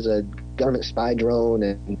there is a government spy drone,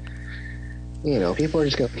 and people are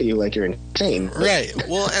just going to look at you like you're insane. Right.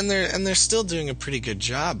 Well, and they're still doing a pretty good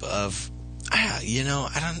job of.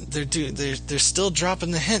 They're still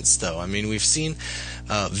dropping the hints, though. I mean, we've seen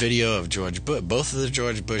video of both of the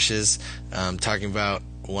George Bushes talking about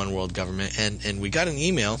one world government, and we got an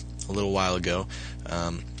email a little while ago.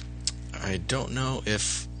 I don't know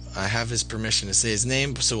if I have his permission to say his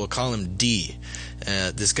name, so we'll call him D.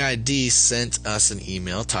 This guy D sent us an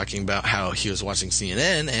email talking about how he was watching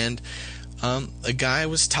CNN, and a guy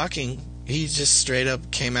was talking. He just straight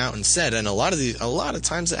up came out and said, and a lot of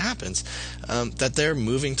times it happens, that they're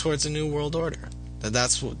moving towards a new world order.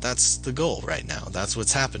 That's the goal right now. That's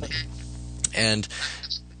what's happening. And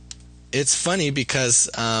it's funny because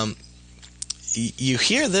you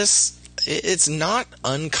hear this. It's not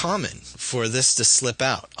uncommon for this to slip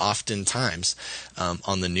out oftentimes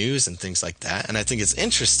on the news and things like that. And I think it's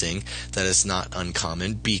interesting that it's not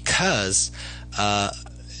uncommon, because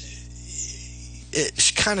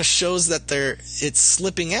it kind of shows that it's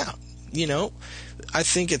slipping out. I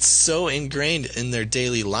think it's so ingrained in their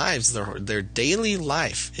daily lives. Their daily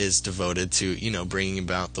life is devoted to, bringing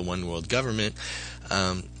about the one world government,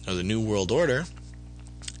 or the new world order.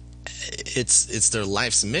 It's their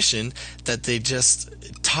life's mission that they just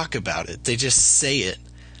talk about it. They just say it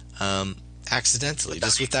accidentally,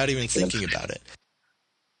 just without even thinking about it.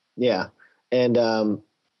 Yeah. And,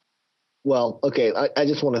 well, okay, I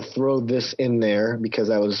just want to throw this in there because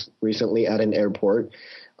I was recently at an airport.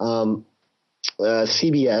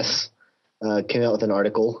 CBS came out with an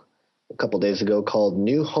article a couple days ago called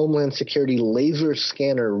 "New Homeland Security Laser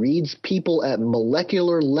Scanner Reads People at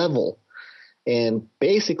Molecular Level." And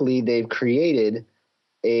basically they've created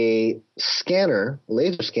a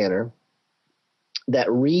laser scanner,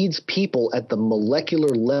 that reads people at the molecular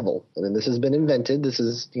level. And then this has been invented. This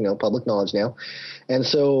is, public knowledge now. And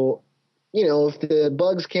so, if the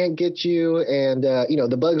bugs can't get you, and,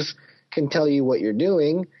 the bugs can tell you what you're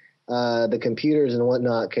doing, the computers and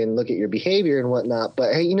whatnot can look at your behavior and whatnot.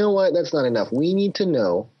 But hey, you know what? That's not enough. We need to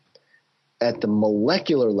know at the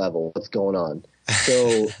molecular level what's going on.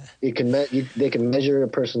 So they can measure a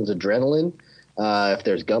person's adrenaline, if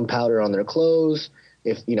there's gunpowder on their clothes,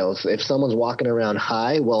 if someone's walking around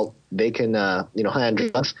high, well, they can, high on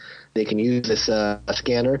drugs, they can use this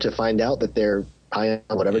scanner to find out that they're high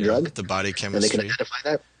on whatever drug. The body chemistry. And they can identify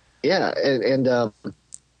that. Yeah, and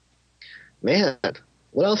man,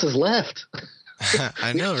 what else is left?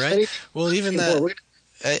 I know, right? Well, even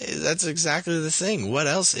that's exactly the thing. What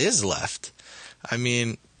else is left? I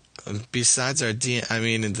mean, besides our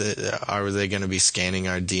DNA, are they going to be scanning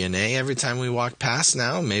our DNA every time we walk past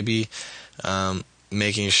now? Maybe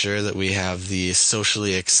making sure that we have the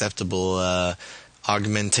socially acceptable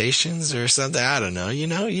augmentations or something. I don't know.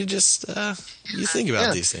 You just you think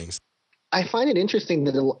about these things. I find it interesting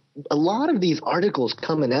that a lot of these articles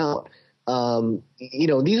coming out,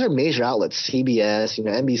 these are major outlets, CBS,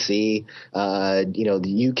 NBC,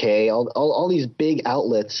 the UK, all these big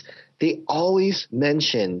outlets. They always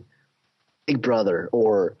mention Big Brother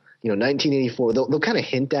or 1984. They'll kind of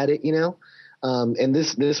hint at it, and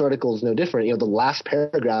this article is no different. The last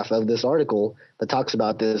paragraph of this article that talks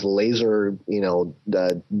about this laser,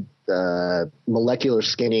 the molecular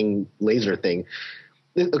scanning laser thing.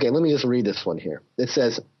 Okay, let me just read this one here. It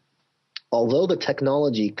says, although the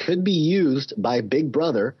technology could be used by Big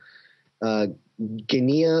Brother,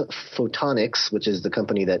 Guinea Photonics, which is the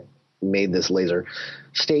company that made this laser,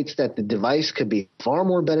 states that the device could be far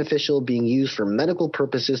more beneficial being used for medical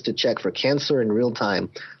purposes to check for cancer in real time,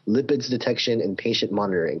 lipids detection, and patient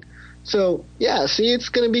monitoring. So, yeah, see, it's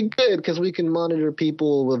going to be good because we can monitor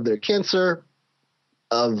people with their cancer,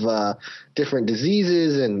 of different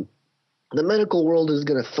diseases, and the medical world is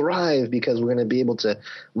going to thrive because we're going to be able to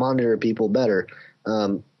monitor people better.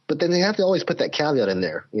 But then they have to always put that caveat in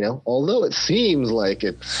there, you know, although it seems like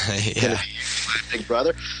it's going to be Big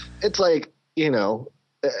Brother. It's like, you know,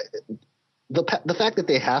 the fact that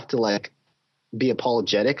they have to like be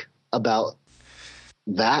apologetic about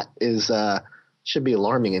that is should be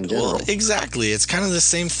alarming in general. Well, exactly. It's kind of the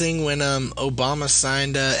same thing when Obama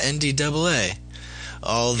signed NDAA.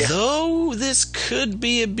 Although this could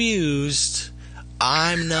be abused,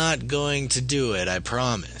 I'm not going to do it, I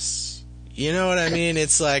promise. You know what I mean?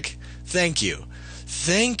 It's like, thank you.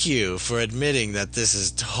 Thank you for admitting that this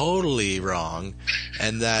is totally wrong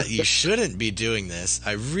and that you shouldn't be doing this.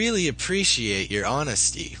 I really appreciate your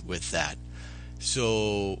honesty with that.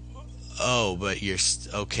 So, but you're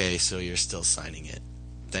okay, so you're still signing it.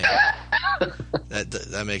 Thank you.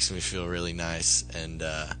 That makes me feel really nice. And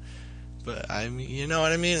but I mean, you know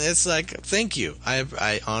what I mean? It's like, thank you.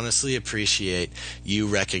 I honestly appreciate you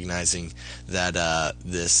recognizing that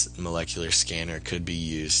this molecular scanner could be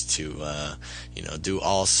used to, do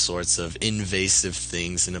all sorts of invasive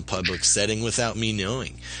things in a public setting without me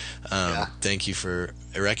knowing. Thank you for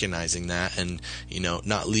recognizing that and,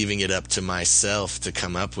 not leaving it up to myself to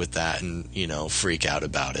come up with that and, freak out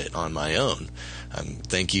about it on my own.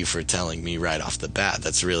 Thank you for telling me right off the bat.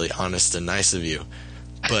 That's really honest and nice of you.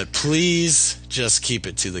 But please just keep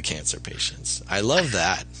it to the cancer patients. I love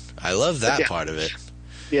that. I love that part of it.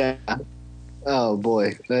 Yeah. Oh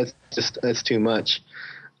boy, that's too much.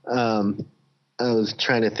 I was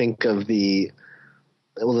trying to think of a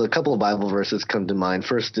couple of Bible verses come to mind.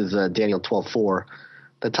 First is Daniel 12:4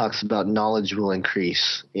 that talks about knowledge will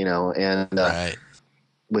increase, and right.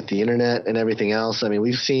 With the internet and everything else, I mean,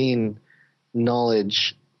 we've seen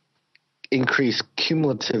knowledge increase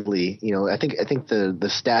cumulatively. I think the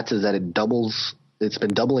stats is that it doubles. It's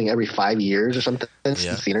been doubling every 5 years or something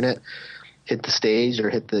since the internet hit the stage or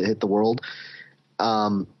hit the world.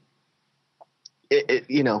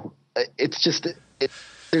 It's just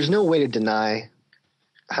there's no way to deny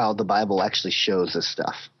how the Bible actually shows this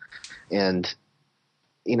stuff. And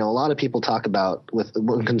a lot of people talk about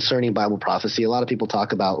when concerning Bible prophecy, a lot of people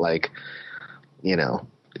talk about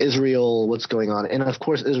Israel, what's going on. And of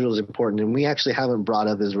course, Israel is important. And we actually haven't brought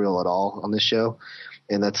up Israel at all on this show.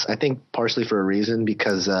 And that's, I think, partially for a reason,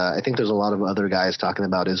 because I think there's a lot of other guys talking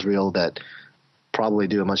about Israel that probably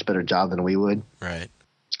do a much better job than we would. Right.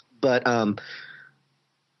 But, tied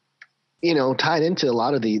into a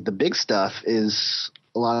lot of the big stuff is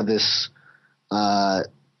a lot of this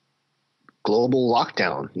global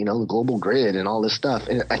lockdown, the global grid and all this stuff.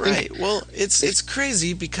 And I think, well, it's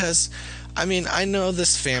crazy because I mean, I know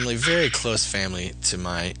this family, very close family to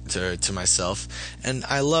myself, and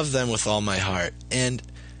I love them with all my heart.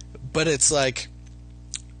 But it's like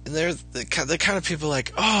they're the kind of people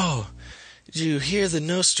like, oh, did you hear the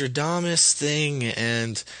Nostradamus thing?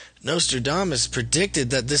 And Nostradamus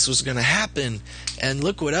predicted that this was going to happen, and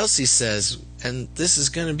look what else he says, and this is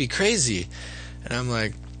going to be crazy. And I'm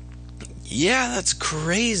like, yeah, that's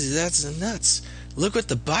crazy. That's nuts. Look what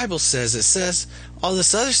the Bible says. It says all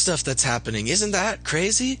this other stuff that's happening. Isn't that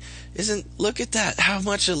crazy? Look at that, how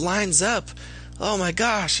much it lines up. Oh my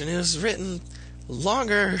gosh, and it was written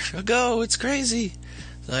longer ago. It's crazy.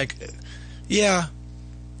 Like, yeah,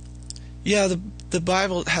 the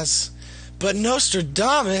Bible has, but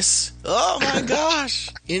Nostradamus, oh my gosh,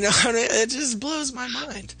 it just blows my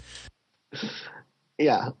mind.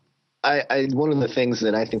 Yeah. I one of the things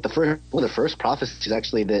that I think one of the first prophecies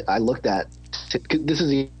actually that I looked at, this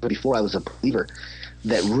is even before I was a believer,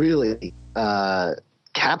 that really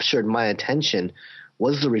captured my attention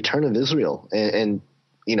was the return of Israel. And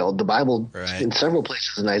the Bible in several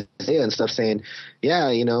places in Isaiah and stuff saying,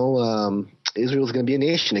 Israel's going to be a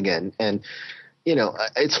nation again. And,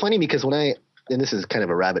 it's funny because and this is kind of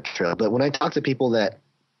a rabbit trail, but when I talk to people that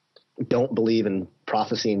don't believe in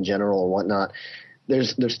prophecy in general or whatnot,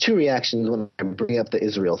 there's two reactions when I bring up the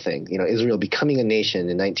Israel thing. Israel becoming a nation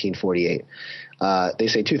in 1948. They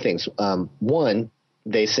say two things. One,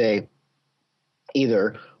 they say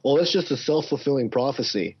either, well, it's just a self-fulfilling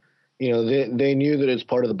prophecy. They knew that it's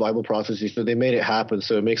part of the Bible prophecy, so they made it happen,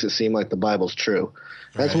 so it makes it seem like the Bible's true.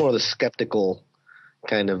 That's more of the skeptical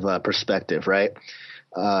kind of perspective, right?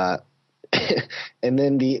 And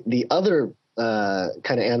then the other kind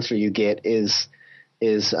of answer you get is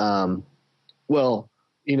well,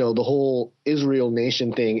 the whole Israel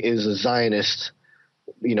nation thing is a Zionist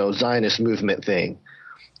movement thing.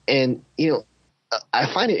 And,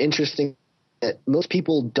 I find it interesting that most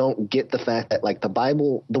people don't get the fact that, like, the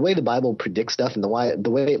way the Bible predicts stuff and the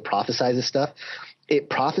way it prophesizes stuff, it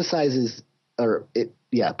prophesizes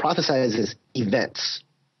events.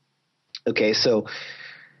 Okay, so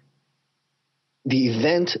the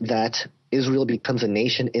event that Israel becomes a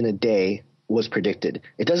nation in a day was predicted.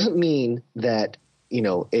 It doesn't mean that,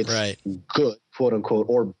 it's right. good, quote unquote,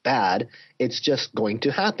 or bad. It's just going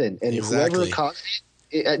to happen. And exactly. whoever caused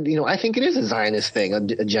it, I think it is a Zionist thing,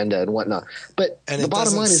 agenda and whatnot. But and the it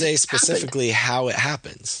bottom line doesn't say is specifically how it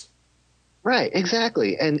happens. Right,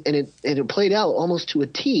 exactly. And it played out almost to a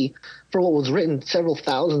T for what was written several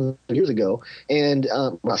thousand years ago. And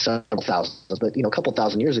not several thousands, but a couple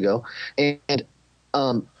thousand years ago. And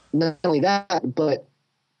not only that, but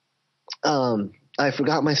I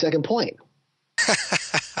forgot my second point.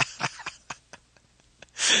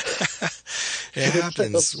 It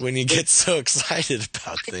happens when you get so excited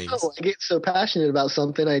about things. I get so passionate about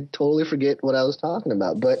something, I totally forget what I was talking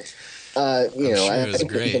about. But I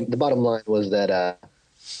think the bottom line was that I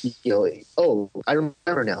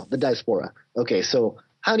remember now, the diaspora. Okay, so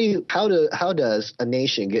how does a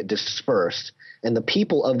nation get dispersed and the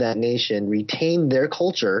people of that nation retain their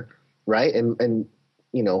culture, right? And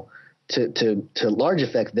to large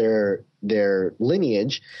effect their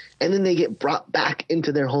lineage, and then they get brought back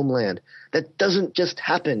into their homeland. That doesn't just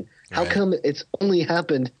happen. How come it's only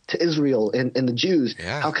happened to Israel and the Jews?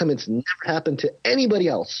 Yeah. How come it's never happened to anybody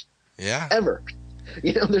else? Yeah. Ever.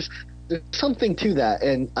 There's something to that,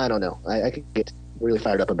 and I don't know. I could get really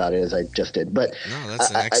fired up about it as I just did. But no,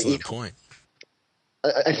 that's an excellent point.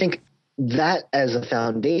 I think that as a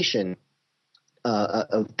foundation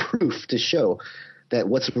of proof to show that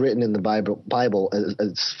what's written in the Bible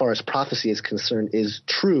as far as prophecy is concerned is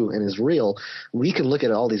true and is real, we can look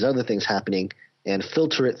at all these other things happening and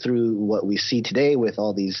filter it through what we see today with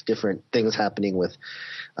all these different things happening with,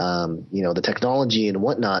 the technology and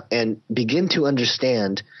whatnot, and begin to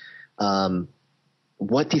understand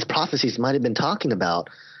what these prophecies might have been talking about.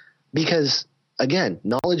 Because, again,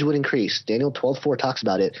 knowledge would increase. Daniel 12:4 talks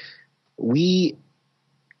about it. We,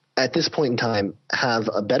 at this point in time, have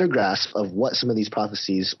a better grasp of what some of these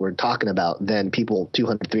prophecies were talking about than people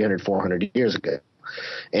 200, 300, 400 years ago.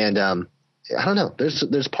 And I don't know.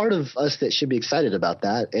 There's part of us that should be excited about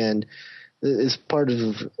that, and is part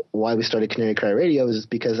of why we started Canary Cry Radio, is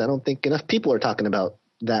because I don't think enough people are talking about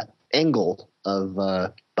that angle of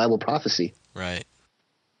Bible prophecy. Right.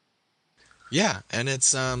 Yeah, and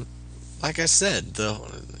it's like I said, the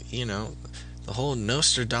whole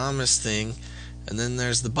Nostradamus thing. And then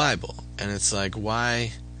there's the Bible, and it's like,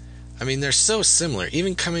 why? I mean, they're so similar,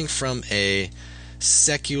 even coming from a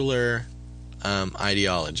secular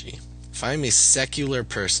ideology. If I'm a secular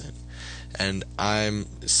person, and I'm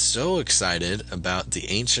so excited about the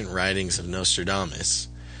ancient writings of Nostradamus,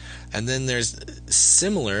 and then there's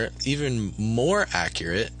similar, even more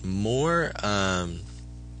accurate, more,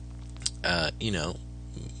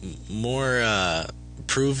 more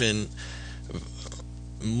proven,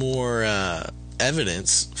 more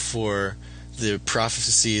evidence for the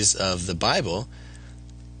prophecies of the Bible,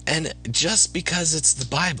 and just because it's the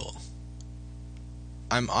Bible,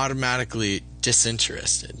 I'm automatically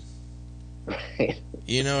disinterested. Right.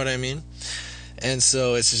 You know what I mean? And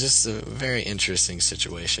so it's just a very interesting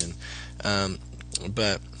situation.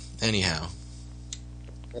 But anyhow,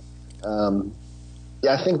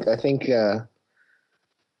 I think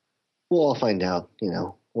we'll all find out,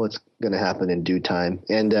 what's going to happen in due time.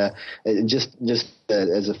 And just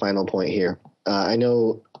as a final point here, I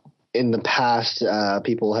know in the past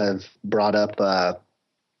people have brought up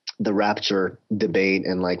the rapture debate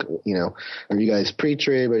and, like, are you guys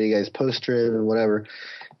pre-trib, are you guys post-trib, and whatever.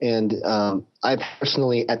 And I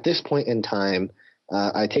personally, at this point in time,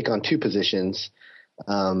 I take on two positions.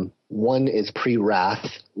 One is pre-wrath,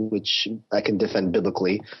 which I can defend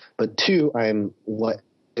biblically, but two, I'm what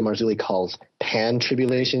Marzulli calls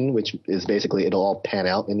pan-tribulation, which is basically it'll all pan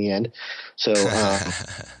out in the end. So,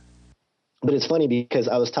 but it's funny because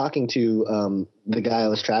I was talking to the guy I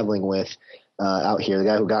was traveling with out here, the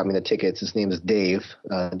guy who got me the tickets. His name is Dave,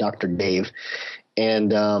 Dr. Dave,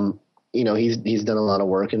 and he's done a lot of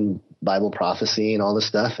work in Bible prophecy and all this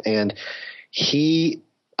stuff. And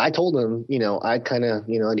I told him, I'd kind of,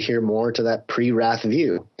 adhere more to that pre-wrath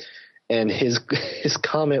view, and his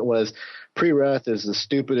comment was, pre-wrath is the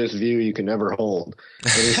stupidest view you can ever hold.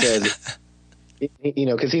 And he said,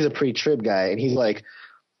 because he's a pre-trib guy, and he's like,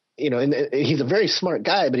 and he's a very smart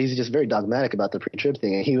guy, but he's just very dogmatic about the pre-trib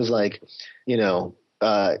thing. And he was like,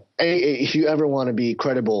 if you ever want to be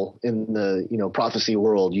credible in the prophecy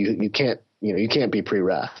world, you can't be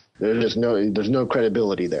pre-wrath. There's no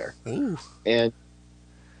credibility there. Ooh. And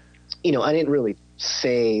I didn't really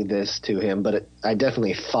say this to him, but I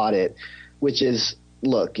definitely thought it, which is,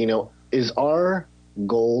 look, is our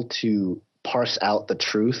goal to parse out the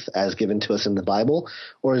truth as given to us in the Bible,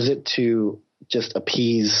 or is it to just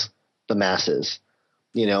appease the masses?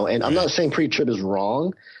 And I'm not saying pre-trib is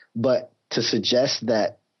wrong, but to suggest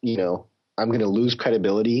that, I'm going to lose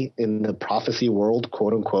credibility in the prophecy world,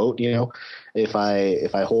 quote unquote, if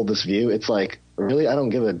I hold this view, it's like, really, I don't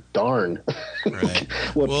give a darn. Right.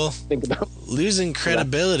 Think about losing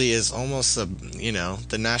credibility is almost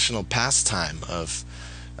the national pastime of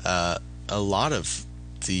a lot of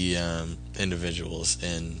the individuals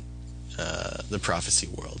in the prophecy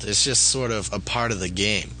world. It's just sort of a part of the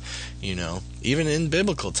game, even in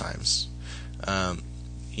biblical times.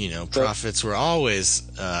 Prophets were always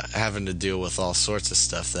having to deal with all sorts of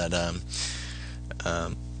stuff that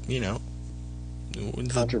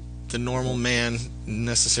the normal man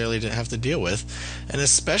necessarily didn't have to deal with, and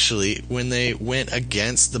especially when they went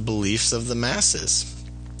against the beliefs of the masses.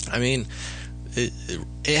 I mean,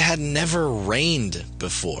 it had never rained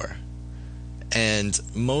before, and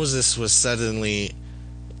Moses was suddenly,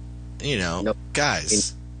 Nope.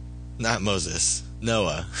 guys, not Moses,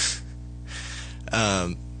 Noah.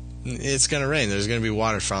 It's gonna rain. There's gonna be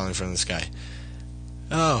water falling from the sky.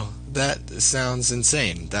 Oh, that sounds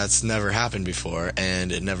insane. That's never happened before,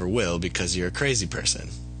 and it never will because you're a crazy person.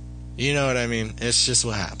 You know what I mean? It's just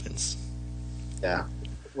what happens. Yeah.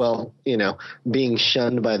 Well, being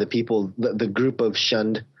shunned by the people, the group of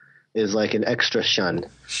shunned is like an extra shun.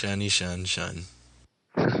 Shunny, shun.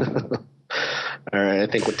 All right, I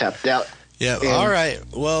think we're tapped out. Yeah, all right.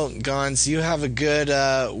 Well, Gons, you have a good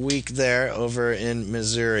week there over in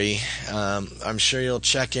Missouri. I'm sure you'll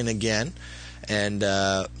check in again, and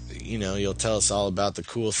you'll tell us all about the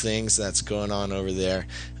cool things that's going on over there.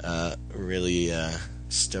 Really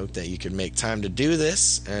stoked that you could make time to do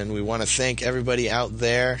this, and we want to thank everybody out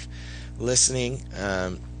there listening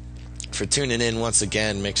for tuning in once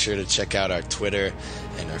again. Make sure to check out our Twitter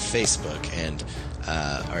and our Facebook and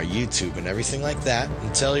our YouTube and everything like that,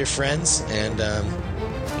 and tell your friends, and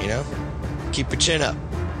keep your chin up.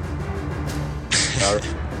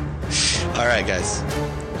 All right, guys,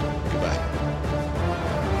 goodbye.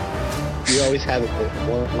 You always have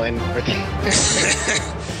one line.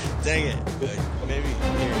 Dang it. Maybe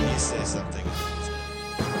here, you say something.